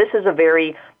 is that this is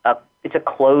it's a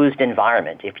closed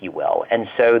environment, if you will. And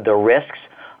so the risks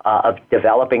of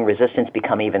developing resistance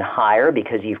become even higher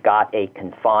because you've got a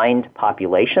confined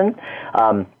population.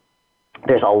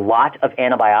 There's a lot of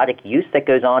antibiotic use that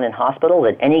goes on in hospitals.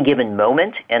 At any given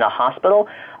moment in a hospital,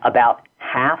 about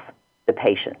half the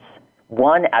patients,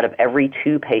 1 out of every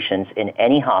 2 patients in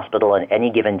any hospital on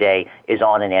any given day is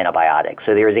on an antibiotic.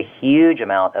 So there is a huge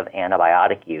amount of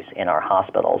antibiotic use in our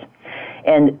hospitals.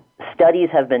 And studies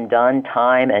have been done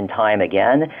time and time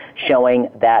again showing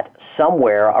that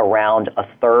somewhere around a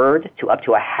third to up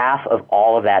to a half of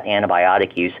all of that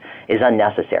antibiotic use is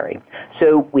unnecessary.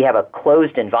 So we have a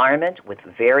closed environment with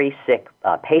very sick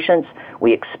patients.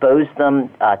 We expose them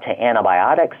to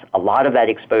antibiotics. A lot of that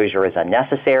exposure is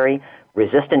unnecessary.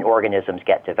 Resistant organisms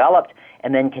get developed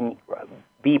and then can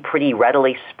be pretty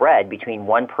readily spread between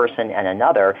one person and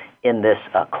another in this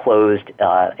closed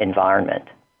environment.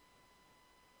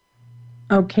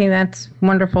 Okay, that's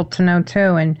wonderful to know,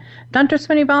 too. And Dr.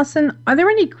 Srinivasan, are there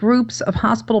any groups of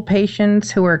hospital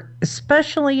patients who are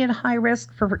especially at high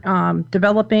risk for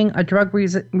developing a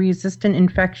drug-resistant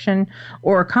infection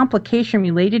or a complication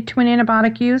related to an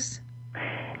antibiotic use?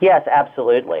 Yes,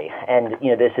 absolutely. And,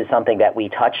 this is something that we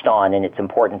touched on, and it's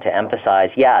important to emphasize.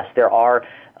 Yes, there are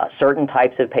certain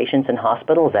types of patients in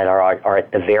hospitals that are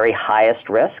at the very highest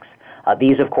risks.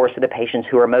 These, of course, are the patients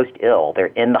who are most ill.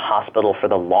 They're in the hospital for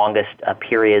the longest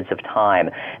periods of time.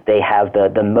 They have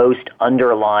the most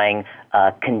underlying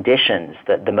conditions,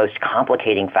 the most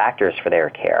complicating factors for their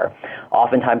care.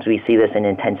 Oftentimes we see this in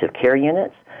intensive care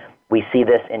units. We see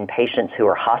this in patients who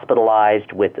are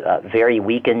hospitalized with very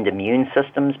weakened immune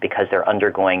systems because they're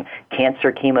undergoing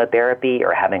cancer chemotherapy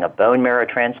or having a bone marrow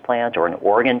transplant or an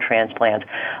organ transplant.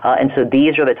 And so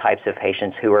these are the types of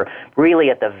patients who are really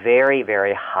at the very,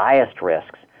 very highest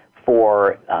risks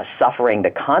for suffering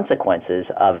the consequences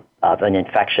of an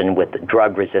infection with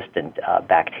drug-resistant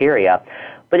bacteria.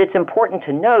 But it's important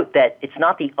to note that it's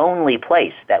not the only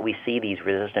place that we see these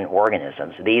resistant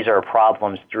organisms. These are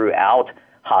problems throughout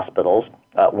hospitals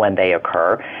when they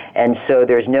occur, and so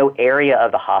there's no area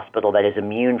of the hospital that is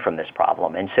immune from this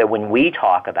problem. And so when we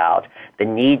talk about the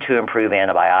need to improve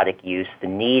antibiotic use, the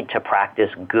need to practice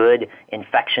good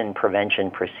infection prevention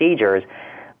procedures,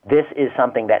 this is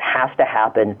something that has to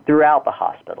happen throughout the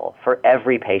hospital for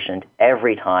every patient,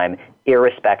 every time,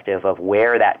 irrespective of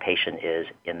where that patient is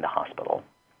in the hospital.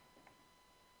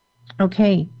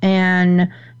 Okay, and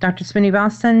Dr.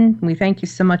 Srinivasan, we thank you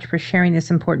so much for sharing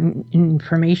this important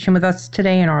information with us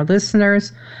today and our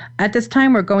listeners. At this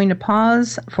time, we're going to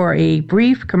pause for a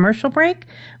brief commercial break.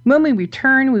 When we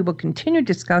return, we will continue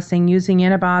discussing using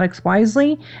antibiotics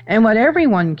wisely and what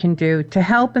everyone can do to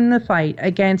help in the fight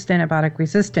against antibiotic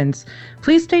resistance.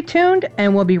 Please stay tuned,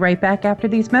 and we'll be right back after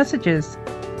these messages.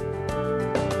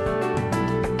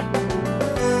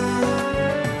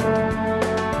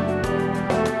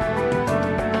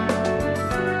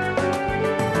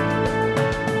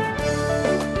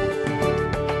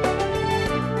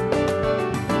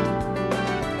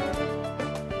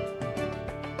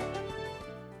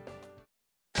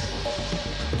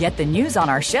 Get the news on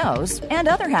our shows and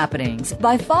other happenings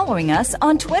by following us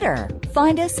on Twitter.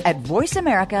 Find us at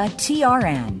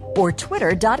VoiceAmericaTRN or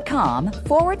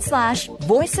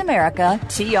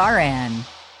twitter.com/VoiceAmericaTRN.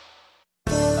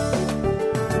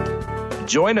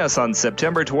 Join us on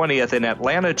September 20th in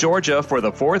Atlanta, Georgia for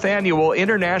the 4th Annual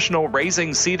International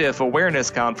Raising C. diff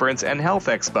Awareness Conference and Health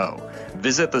Expo.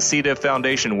 Visit the C. diff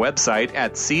Foundation website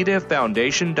at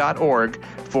cdifffoundation.org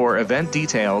for event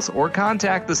details or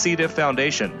contact the C. diff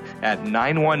Foundation at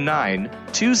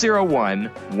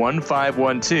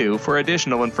 919-201-1512 for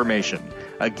additional information.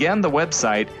 Again, the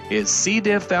website is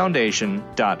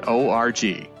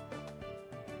cdifffoundation.org.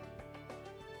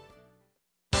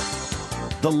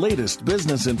 The latest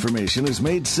business information is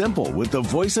made simple with the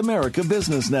Voice America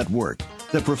Business Network.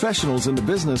 The professionals in the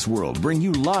business world bring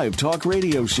you live talk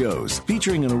radio shows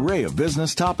featuring an array of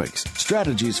business topics,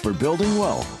 strategies for building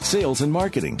wealth, sales and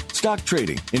marketing, stock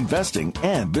trading, investing,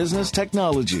 and business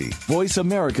technology. Voice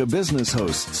America Business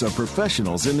hosts are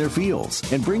professionals in their fields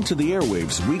and bring to the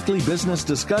airwaves weekly business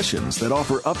discussions that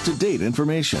offer up-to-date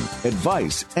information,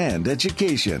 advice, and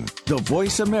education. The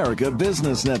Voice America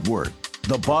Business Network.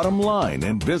 The bottom line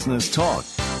in business talk.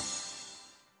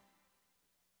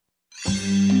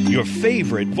 Your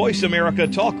favorite Voice America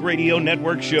Talk Radio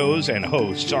Network shows and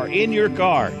hosts are in your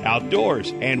car,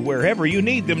 outdoors, and wherever you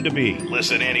need them to be.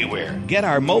 Listen anywhere. Get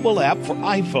our mobile app for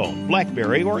iPhone,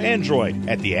 BlackBerry, or Android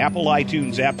at the Apple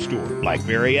iTunes App Store,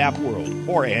 BlackBerry App World,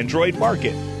 or Android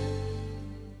Market.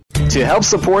 To help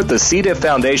support the C. diff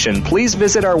Foundation, please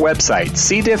visit our website,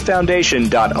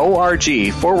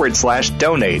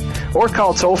 cdifffoundation.org/donate, or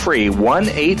call toll-free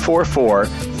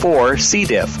 1-844-4-C.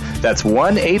 diff. That's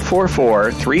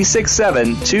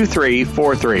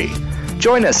 1-844-367-2343.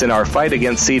 Join us in our fight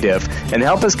against C. diff and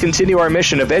help us continue our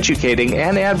mission of educating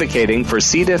and advocating for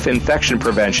C. diff infection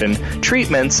prevention,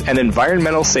 treatments, and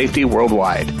environmental safety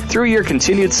worldwide. Through your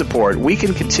continued support, we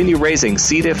can continue raising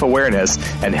C. diff awareness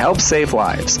and help save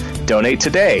lives. Donate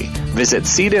today. Visit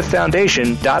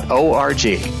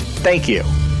cdifffoundation.org. Thank you.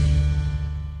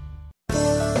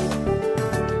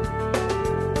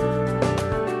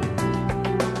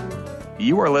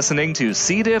 You are listening to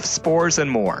C. diff, spores, and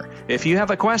more. If you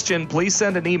have a question, please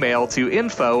send an email to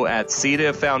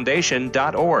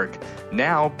info@cdifffoundation.org.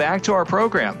 Now, back to our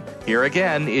program. Here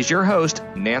again is your host,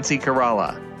 Nancy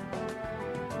Caralla.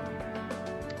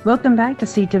 Welcome back to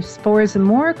C. diff, spores, and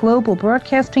more, Global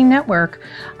Broadcasting Network.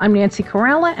 I'm Nancy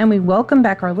Caralla, and we welcome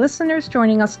back our listeners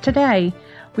joining us today.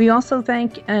 We also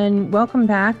thank and welcome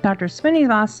back Dr.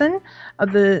 Srinivasan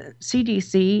of the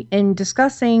CDC in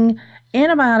discussing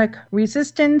antibiotic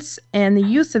resistance and the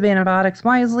use of antibiotics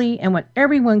wisely and what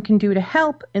everyone can do to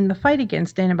help in the fight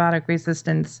against antibiotic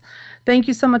resistance. Thank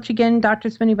you so much again, Dr.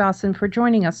 Srinivasan, for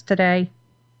joining us today.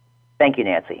 Thank you,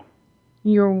 Nancy.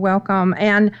 You're welcome.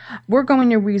 And we're going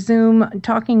to resume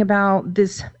talking about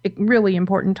this really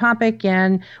important topic,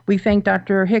 and we thank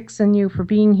Dr. Hicks and you for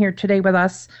being here today with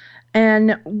us.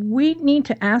 And we need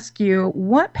to ask you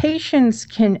what patients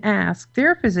can ask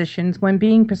their physicians when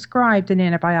being prescribed an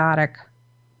antibiotic.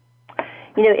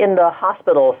 In the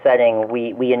hospital setting,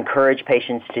 we encourage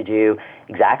patients to do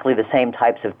exactly the same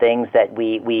types of things that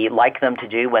we like them to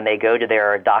do when they go to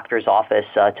their doctor's office,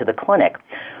 to the clinic.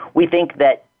 We think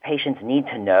that patients need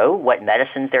to know what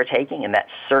medicines they're taking, and that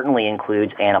certainly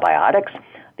includes antibiotics.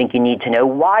 I think you need to know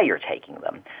why you're taking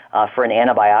them. For an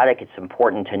antibiotic, it's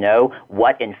important to know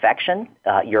what infection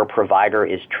your provider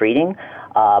is treating,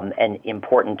 and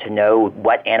important to know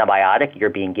what antibiotic you're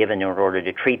being given in order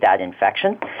to treat that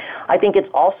infection. I think it's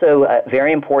also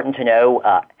very important to know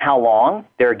how long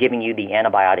they're giving you the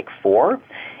antibiotic for.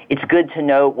 It's good to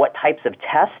know what types of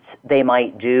tests they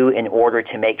might do in order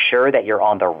to make sure that you're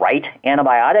on the right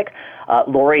antibiotic.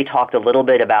 Lori talked a little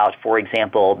bit about, for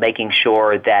example, making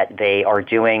sure that they are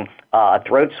doing a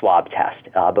throat swab test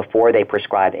before they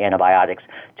prescribe antibiotics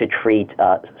to treat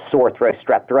sore throat,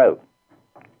 strep throat.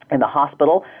 In the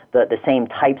hospital, the same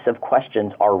types of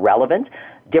questions are relevant.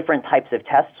 Different types of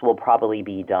tests will probably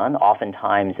be done.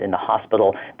 Oftentimes in the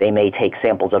hospital, they may take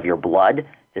samples of your blood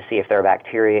to see if there are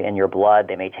bacteria in your blood.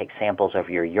 They may take samples of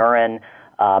your urine.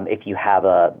 If you have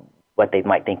what they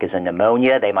might think is a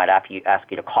pneumonia, they might ask you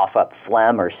to cough up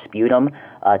phlegm or sputum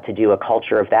to do a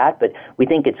culture of that. But we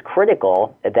think it's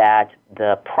critical that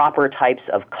the proper types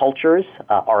of cultures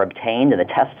are obtained and the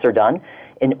tests are done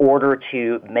in order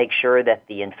to make sure that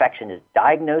the infection is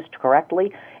diagnosed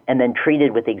correctly and then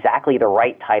treated with exactly the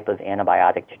right type of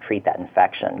antibiotic to treat that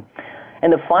infection.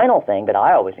 And the final thing that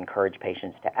I always encourage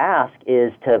patients to ask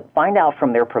is to find out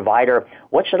from their provider,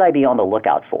 what should I be on the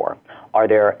lookout for? Are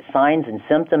there signs and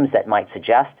symptoms that might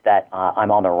suggest that I'm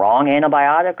on the wrong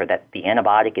antibiotic or that the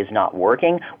antibiotic is not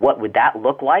working? What would that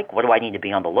look like? What do I need to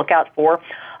be on the lookout for?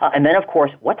 And then, of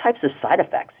course, what types of side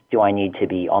effects do I need to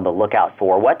be on the lookout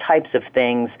for? What types of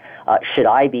things should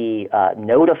I be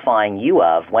notifying you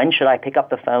of? When should I pick up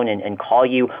the phone and call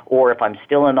you? Or if I'm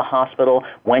still in the hospital,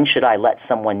 when should I let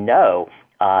someone know?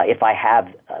 If I have,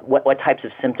 what types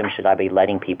of symptoms should I be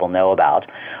letting people know about?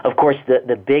 Of course,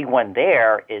 the big one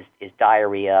there is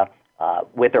diarrhea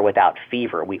with or without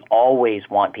fever. We always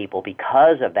want people,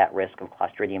 because of that risk of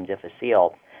Clostridium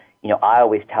difficile, I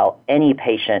always tell any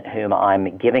patient whom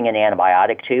I'm giving an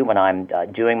antibiotic to when I'm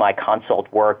doing my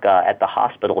consult work at the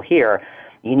hospital here,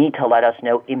 you need to let us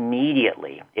know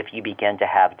immediately if you begin to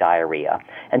have diarrhea.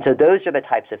 And so those are the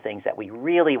types of things that we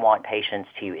really want patients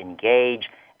to engage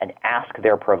and ask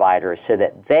their providers so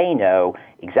that they know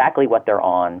exactly what they're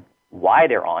on, why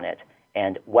they're on it,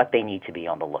 and what they need to be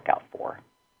on the lookout for.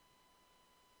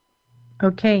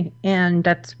 Okay, and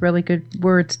that's really good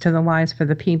words to the wise for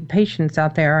the patients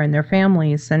out there and their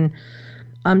families. And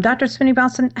Dr.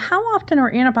 Srinivasan, how often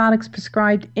are antibiotics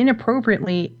prescribed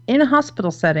inappropriately in a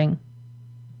hospital setting?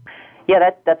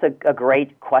 Yeah, that's a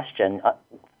great question.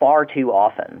 Far too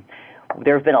often.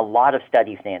 There have been a lot of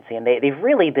studies, Nancy, and they've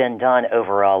really been done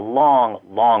over a long,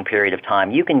 long period of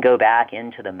time. You can go back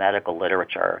into the medical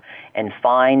literature and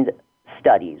find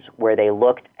studies where they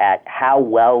looked at how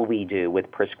well we do with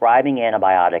prescribing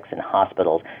antibiotics in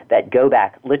hospitals that go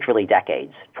back literally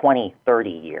decades, 20, 30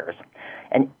 years.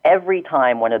 And every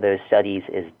time one of those studies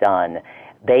is done,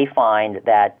 they find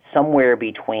that somewhere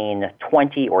between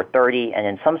 20 or 30, and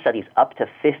in some studies up to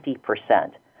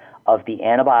 50% of the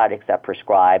antibiotics that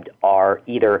prescribed are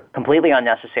either completely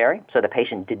unnecessary, so the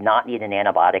patient did not need an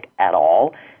antibiotic at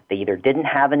all. They either didn't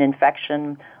have an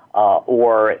infection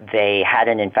or they had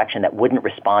an infection that wouldn't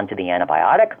respond to the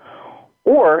antibiotic,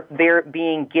 or they're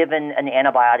being given an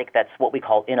antibiotic that's what we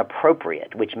call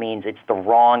inappropriate, which means it's the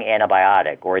wrong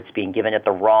antibiotic, or it's being given at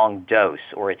the wrong dose,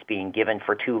 or it's being given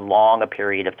for too long a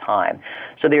period of time.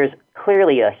 So there's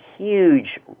clearly a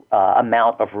huge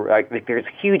there's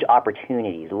huge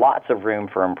opportunities, lots of room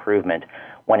for improvement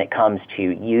when it comes to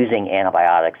using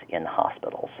antibiotics in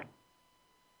hospitals.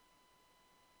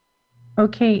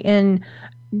 Okay, and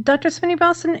Dr.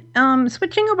 Srinivasan,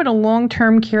 switching over to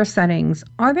long-term care settings,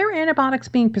 are there antibiotics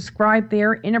being prescribed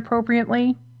there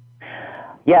inappropriately?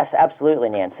 Yes, absolutely,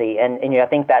 Nancy. And I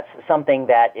think that's something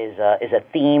that is a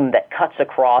theme that cuts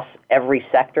across every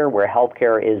sector where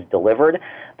healthcare is delivered.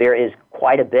 There is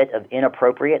quite a bit of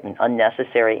inappropriate and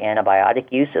unnecessary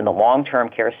antibiotic use in the long-term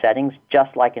care settings,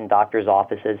 just like in doctors'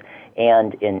 offices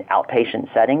and in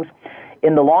outpatient settings.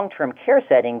 In the long-term care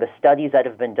setting, the studies that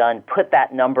have been done put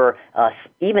that number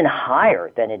even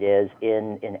higher than it is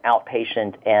in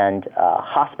outpatient and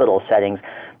hospital settings.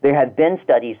 There have been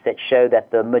studies that show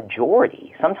that the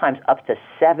majority, sometimes up to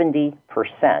 70%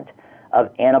 of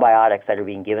antibiotics that are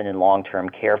being given in long-term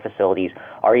care facilities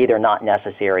are either not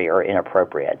necessary or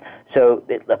inappropriate. So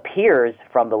it appears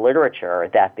from the literature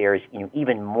that there's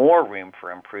even more room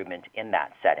for improvement in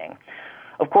that setting.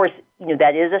 Of course,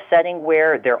 that is a setting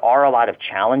where there are a lot of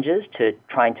challenges to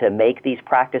trying to make these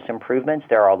practice improvements.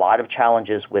 There are a lot of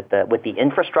challenges with the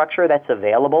infrastructure that's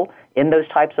available in those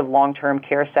types of long-term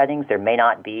care settings. There may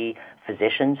not be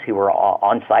physicians who are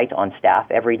on site, on staff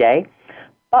every day.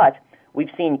 But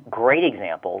we've seen great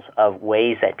examples of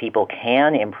ways that people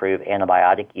can improve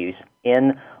antibiotic use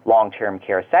in long-term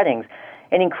care settings.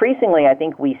 And increasingly, I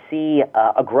think we see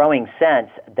a growing sense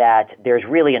that there's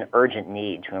really an urgent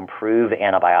need to improve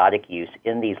antibiotic use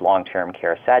in these long-term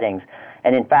care settings.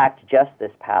 And in fact, just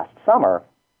this past summer,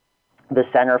 the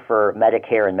Center for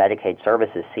Medicare and Medicaid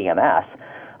Services, CMS,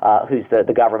 who's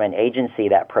the government agency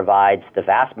that provides the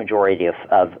vast majority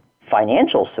of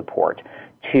financial support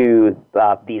to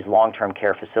these long-term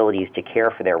care facilities to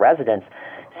care for their residents,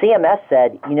 CMS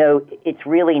said, it's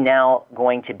really now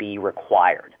going to be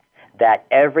required that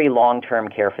every long-term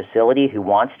care facility who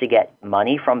wants to get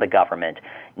money from the government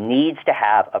needs to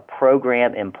have a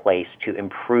program in place to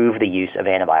improve the use of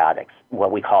antibiotics,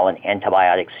 what we call an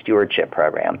antibiotic stewardship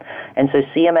program. And so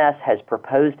CMS has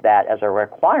proposed that as a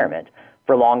requirement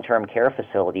for long-term care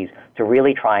facilities to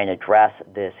really try and address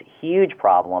this huge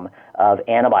problem of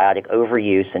antibiotic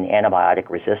overuse and antibiotic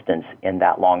resistance in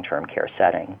that long-term care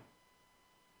setting.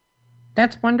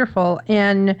 That's wonderful.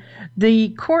 And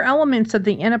the core elements of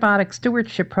the antibiotic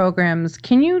stewardship programs,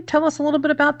 can you tell us a little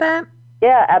bit about that?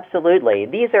 Yeah, absolutely.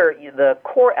 These are the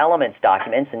core elements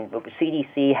documents, and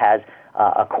CDC has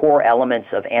a core elements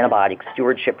of antibiotic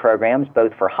stewardship programs,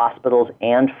 both for hospitals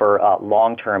and for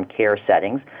long-term care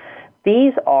settings.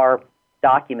 These are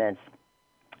documents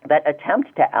that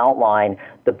attempt to outline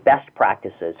the best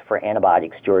practices for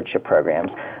antibiotic stewardship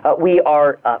programs. We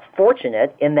are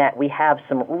fortunate in that we have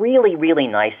some really, really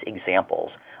nice examples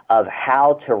of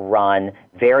how to run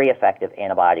very effective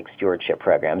antibiotic stewardship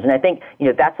programs. And I think,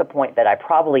 that's a point that I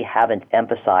probably haven't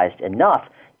emphasized enough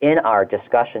in our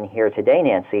discussion here today,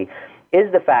 Nancy,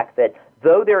 is the fact that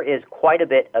though there is quite a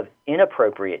bit of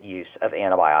inappropriate use of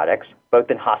antibiotics, both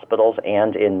in hospitals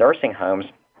and in nursing homes,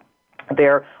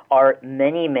 there are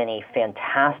many, many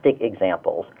fantastic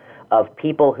examples of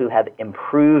people who have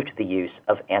improved the use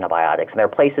of antibiotics. And there are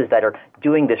places that are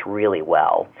doing this really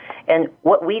well. And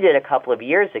what we did a couple of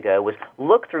years ago was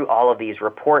look through all of these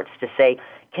reports to say,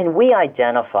 can we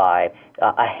identify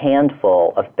a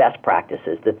handful of best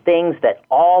practices, the things that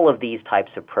all of these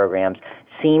types of programs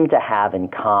seem to have in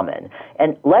common?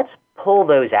 And let's pull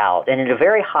those out and at a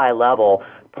very high level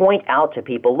point out to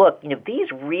people, look, these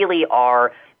really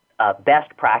are best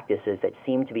practices that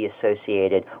seem to be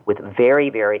associated with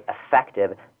very, very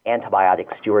effective antibiotic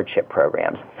stewardship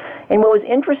programs. And what was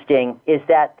interesting is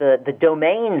that the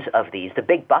domains of these, the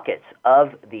big buckets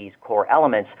of these core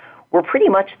elements, were pretty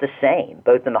much the same,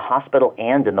 both in the hospital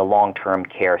and in the long-term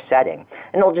care setting.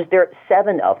 And there are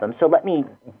 7 of them, so let me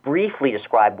briefly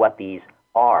describe what these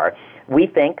are. We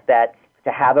think that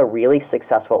to have a really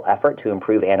successful effort to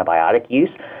improve antibiotic use,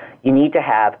 you need to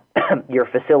have your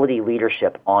facility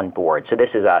leadership on board. So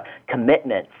this is a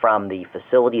commitment from the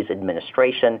facilities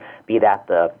administration, be that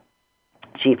the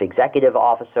chief executive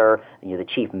officer, the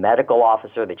chief medical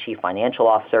officer, the chief financial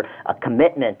officer, a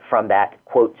commitment from that,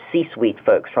 quote, C-suite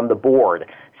folks, from the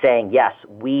board, saying, yes,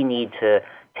 we need to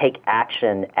take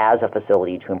action as a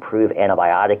facility to improve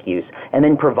antibiotic use, and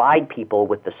then provide people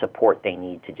with the support they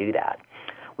need to do that.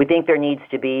 We think there needs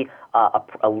to be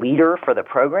a leader for the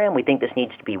program. We think this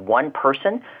needs to be one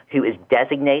person who is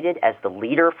designated as the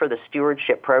leader for the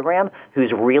stewardship program,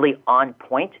 who's really on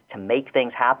point to make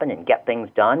things happen and get things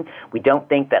done. We don't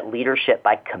think that leadership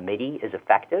by committee is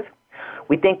effective.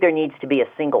 We think there needs to be a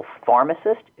single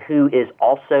pharmacist who is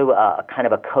also kind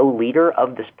of a co-leader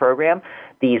of this program.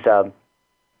 These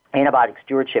antibiotic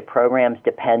stewardship programs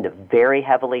depend very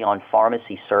heavily on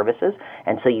pharmacy services,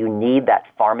 and so you need that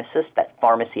pharmacist, that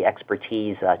pharmacy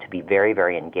expertise to be very,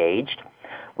 very engaged.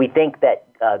 We think that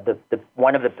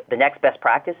one of the next best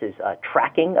practice is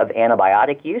tracking of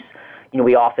antibiotic use.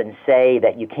 We often say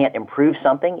that you can't improve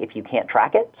something if you can't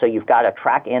track it, so you've got to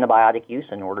track antibiotic use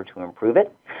in order to improve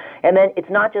it. And then it's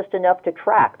not just enough to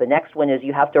track. The next one is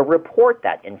you have to report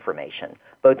that information,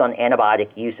 both on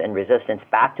antibiotic use and resistance,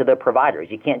 back to the providers.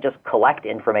 You can't just collect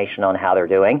information on how they're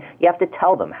doing. You have to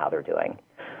tell them how they're doing.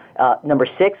 Number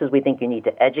 6 is we think you need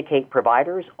to educate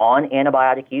providers on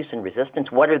antibiotic use and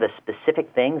resistance. What are the specific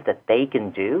things that they can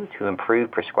do to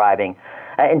improve prescribing?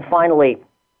 And finally,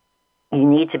 you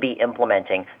need to be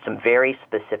implementing some very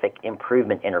specific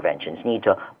improvement interventions. You need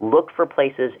to look for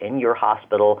places in your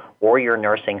hospital or your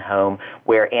nursing home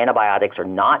where antibiotics are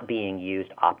not being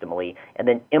used optimally, and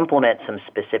then implement some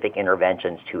specific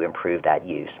interventions to improve that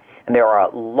use. And there are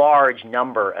a large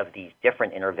number of these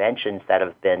different interventions that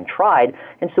have been tried,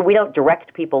 and so we don't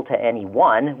direct people to any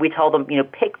one. We tell them,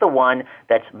 pick the one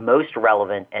that's most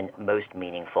relevant and most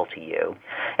meaningful to you.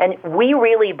 And we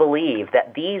really believe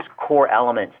that these core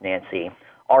elements, Nancy,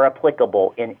 are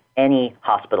applicable in any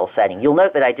hospital setting. You'll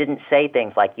note that I didn't say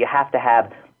things like you have to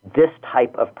have this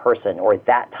type of person or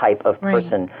that type of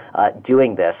person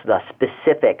doing this, the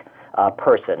specific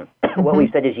person. What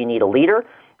we said is you need a leader.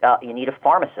 You need a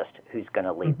pharmacist who's going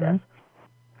to lead this.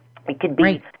 It could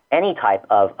be any type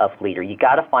of leader. You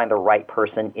got to find the right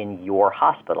person in your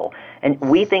hospital. And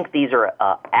we think these are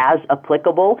as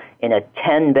applicable in a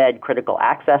 10-bed critical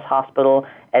access hospital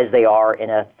as they are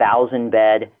in a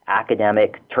 1,000-bed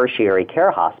academic tertiary care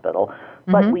hospital.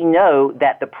 But we know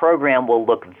that the program will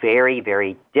look very,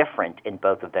 very different in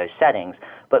both of those settings.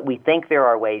 But we think there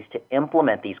are ways to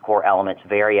implement these core elements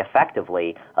very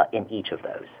effectively in each of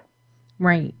those.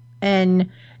 Right. And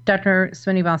Dr.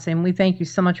 Srinivasan, we thank you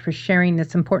so much for sharing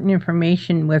this important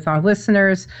information with our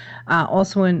listeners,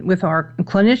 also with our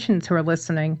clinicians who are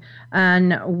listening.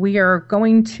 And we are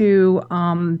going to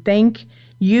thank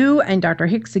you and Dr.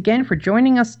 Hicks again for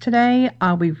joining us today.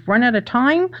 We've run out of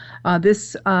time.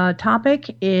 This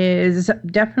topic is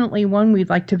definitely one we'd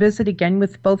like to visit again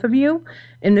with both of you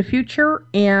in the future.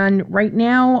 And right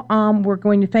now, we're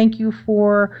going to thank you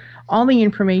for all the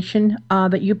information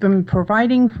that you've been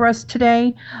providing for us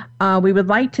today. We would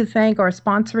like to thank our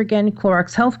sponsor again,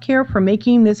 Clorox Healthcare, for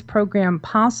making this program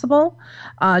possible,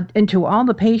 and to all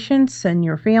the patients and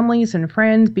your families and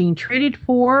friends being treated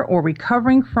for or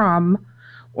recovering from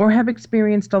or have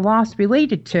experienced a loss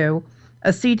related to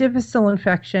a C. difficile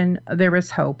infection, there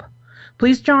is hope.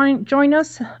 Please join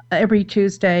us every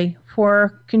Tuesday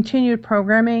for continued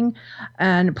programming,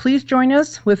 and please join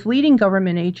us with leading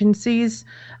government agencies,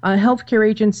 healthcare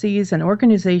agencies, and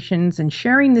organizations in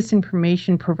sharing this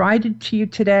information provided to you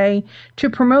today to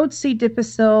promote C.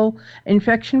 difficile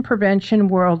infection prevention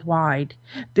worldwide.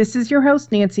 This is your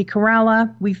host, Nancy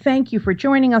Caralla. We thank you for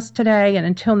joining us today, and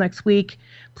until next week,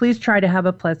 please try to have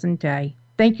a pleasant day.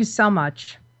 Thank you so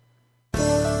much.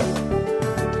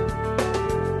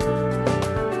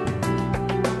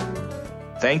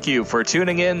 Thank you for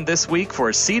tuning in this week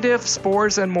for C. diff,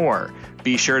 spores, and more.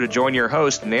 Be sure to join your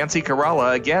host, Nancy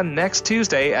Caralla, again next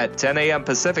Tuesday at 10 a.m.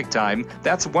 Pacific Time.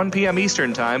 That's 1 p.m.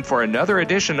 Eastern Time for another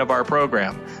edition of our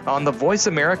program on the Voice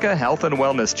America Health and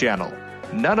Wellness Channel.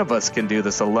 None of us can do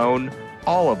this alone.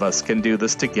 All of us can do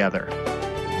this together.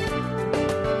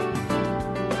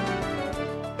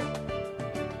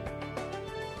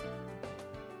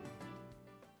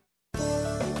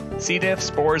 C. diff,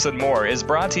 spores, and more is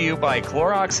brought to you by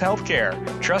Clorox Healthcare,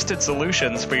 trusted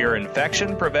solutions for your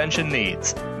infection prevention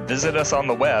needs. Visit us on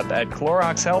the web at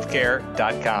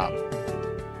CloroxHealthcare.com.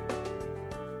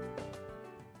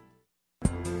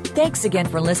 Thanks again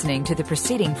for listening to the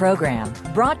preceding program,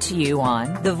 brought to you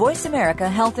on the Voice America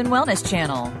Health and Wellness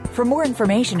Channel. For more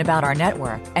information about our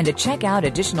network and to check out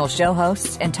additional show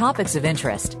hosts and topics of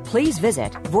interest, please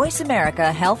visit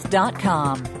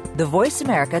VoiceAmericaHealth.com. The Voice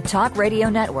America Talk Radio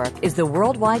Network is the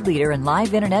worldwide leader in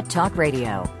live Internet talk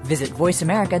radio. Visit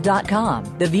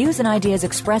VoiceAmerica.com. The views and ideas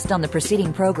expressed on the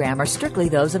preceding program are strictly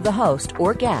those of the host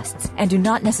or guests and do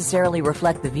not necessarily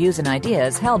reflect the views and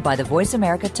ideas held by the Voice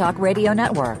America Talk Radio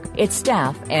Network, its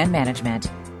staff, and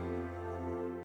management.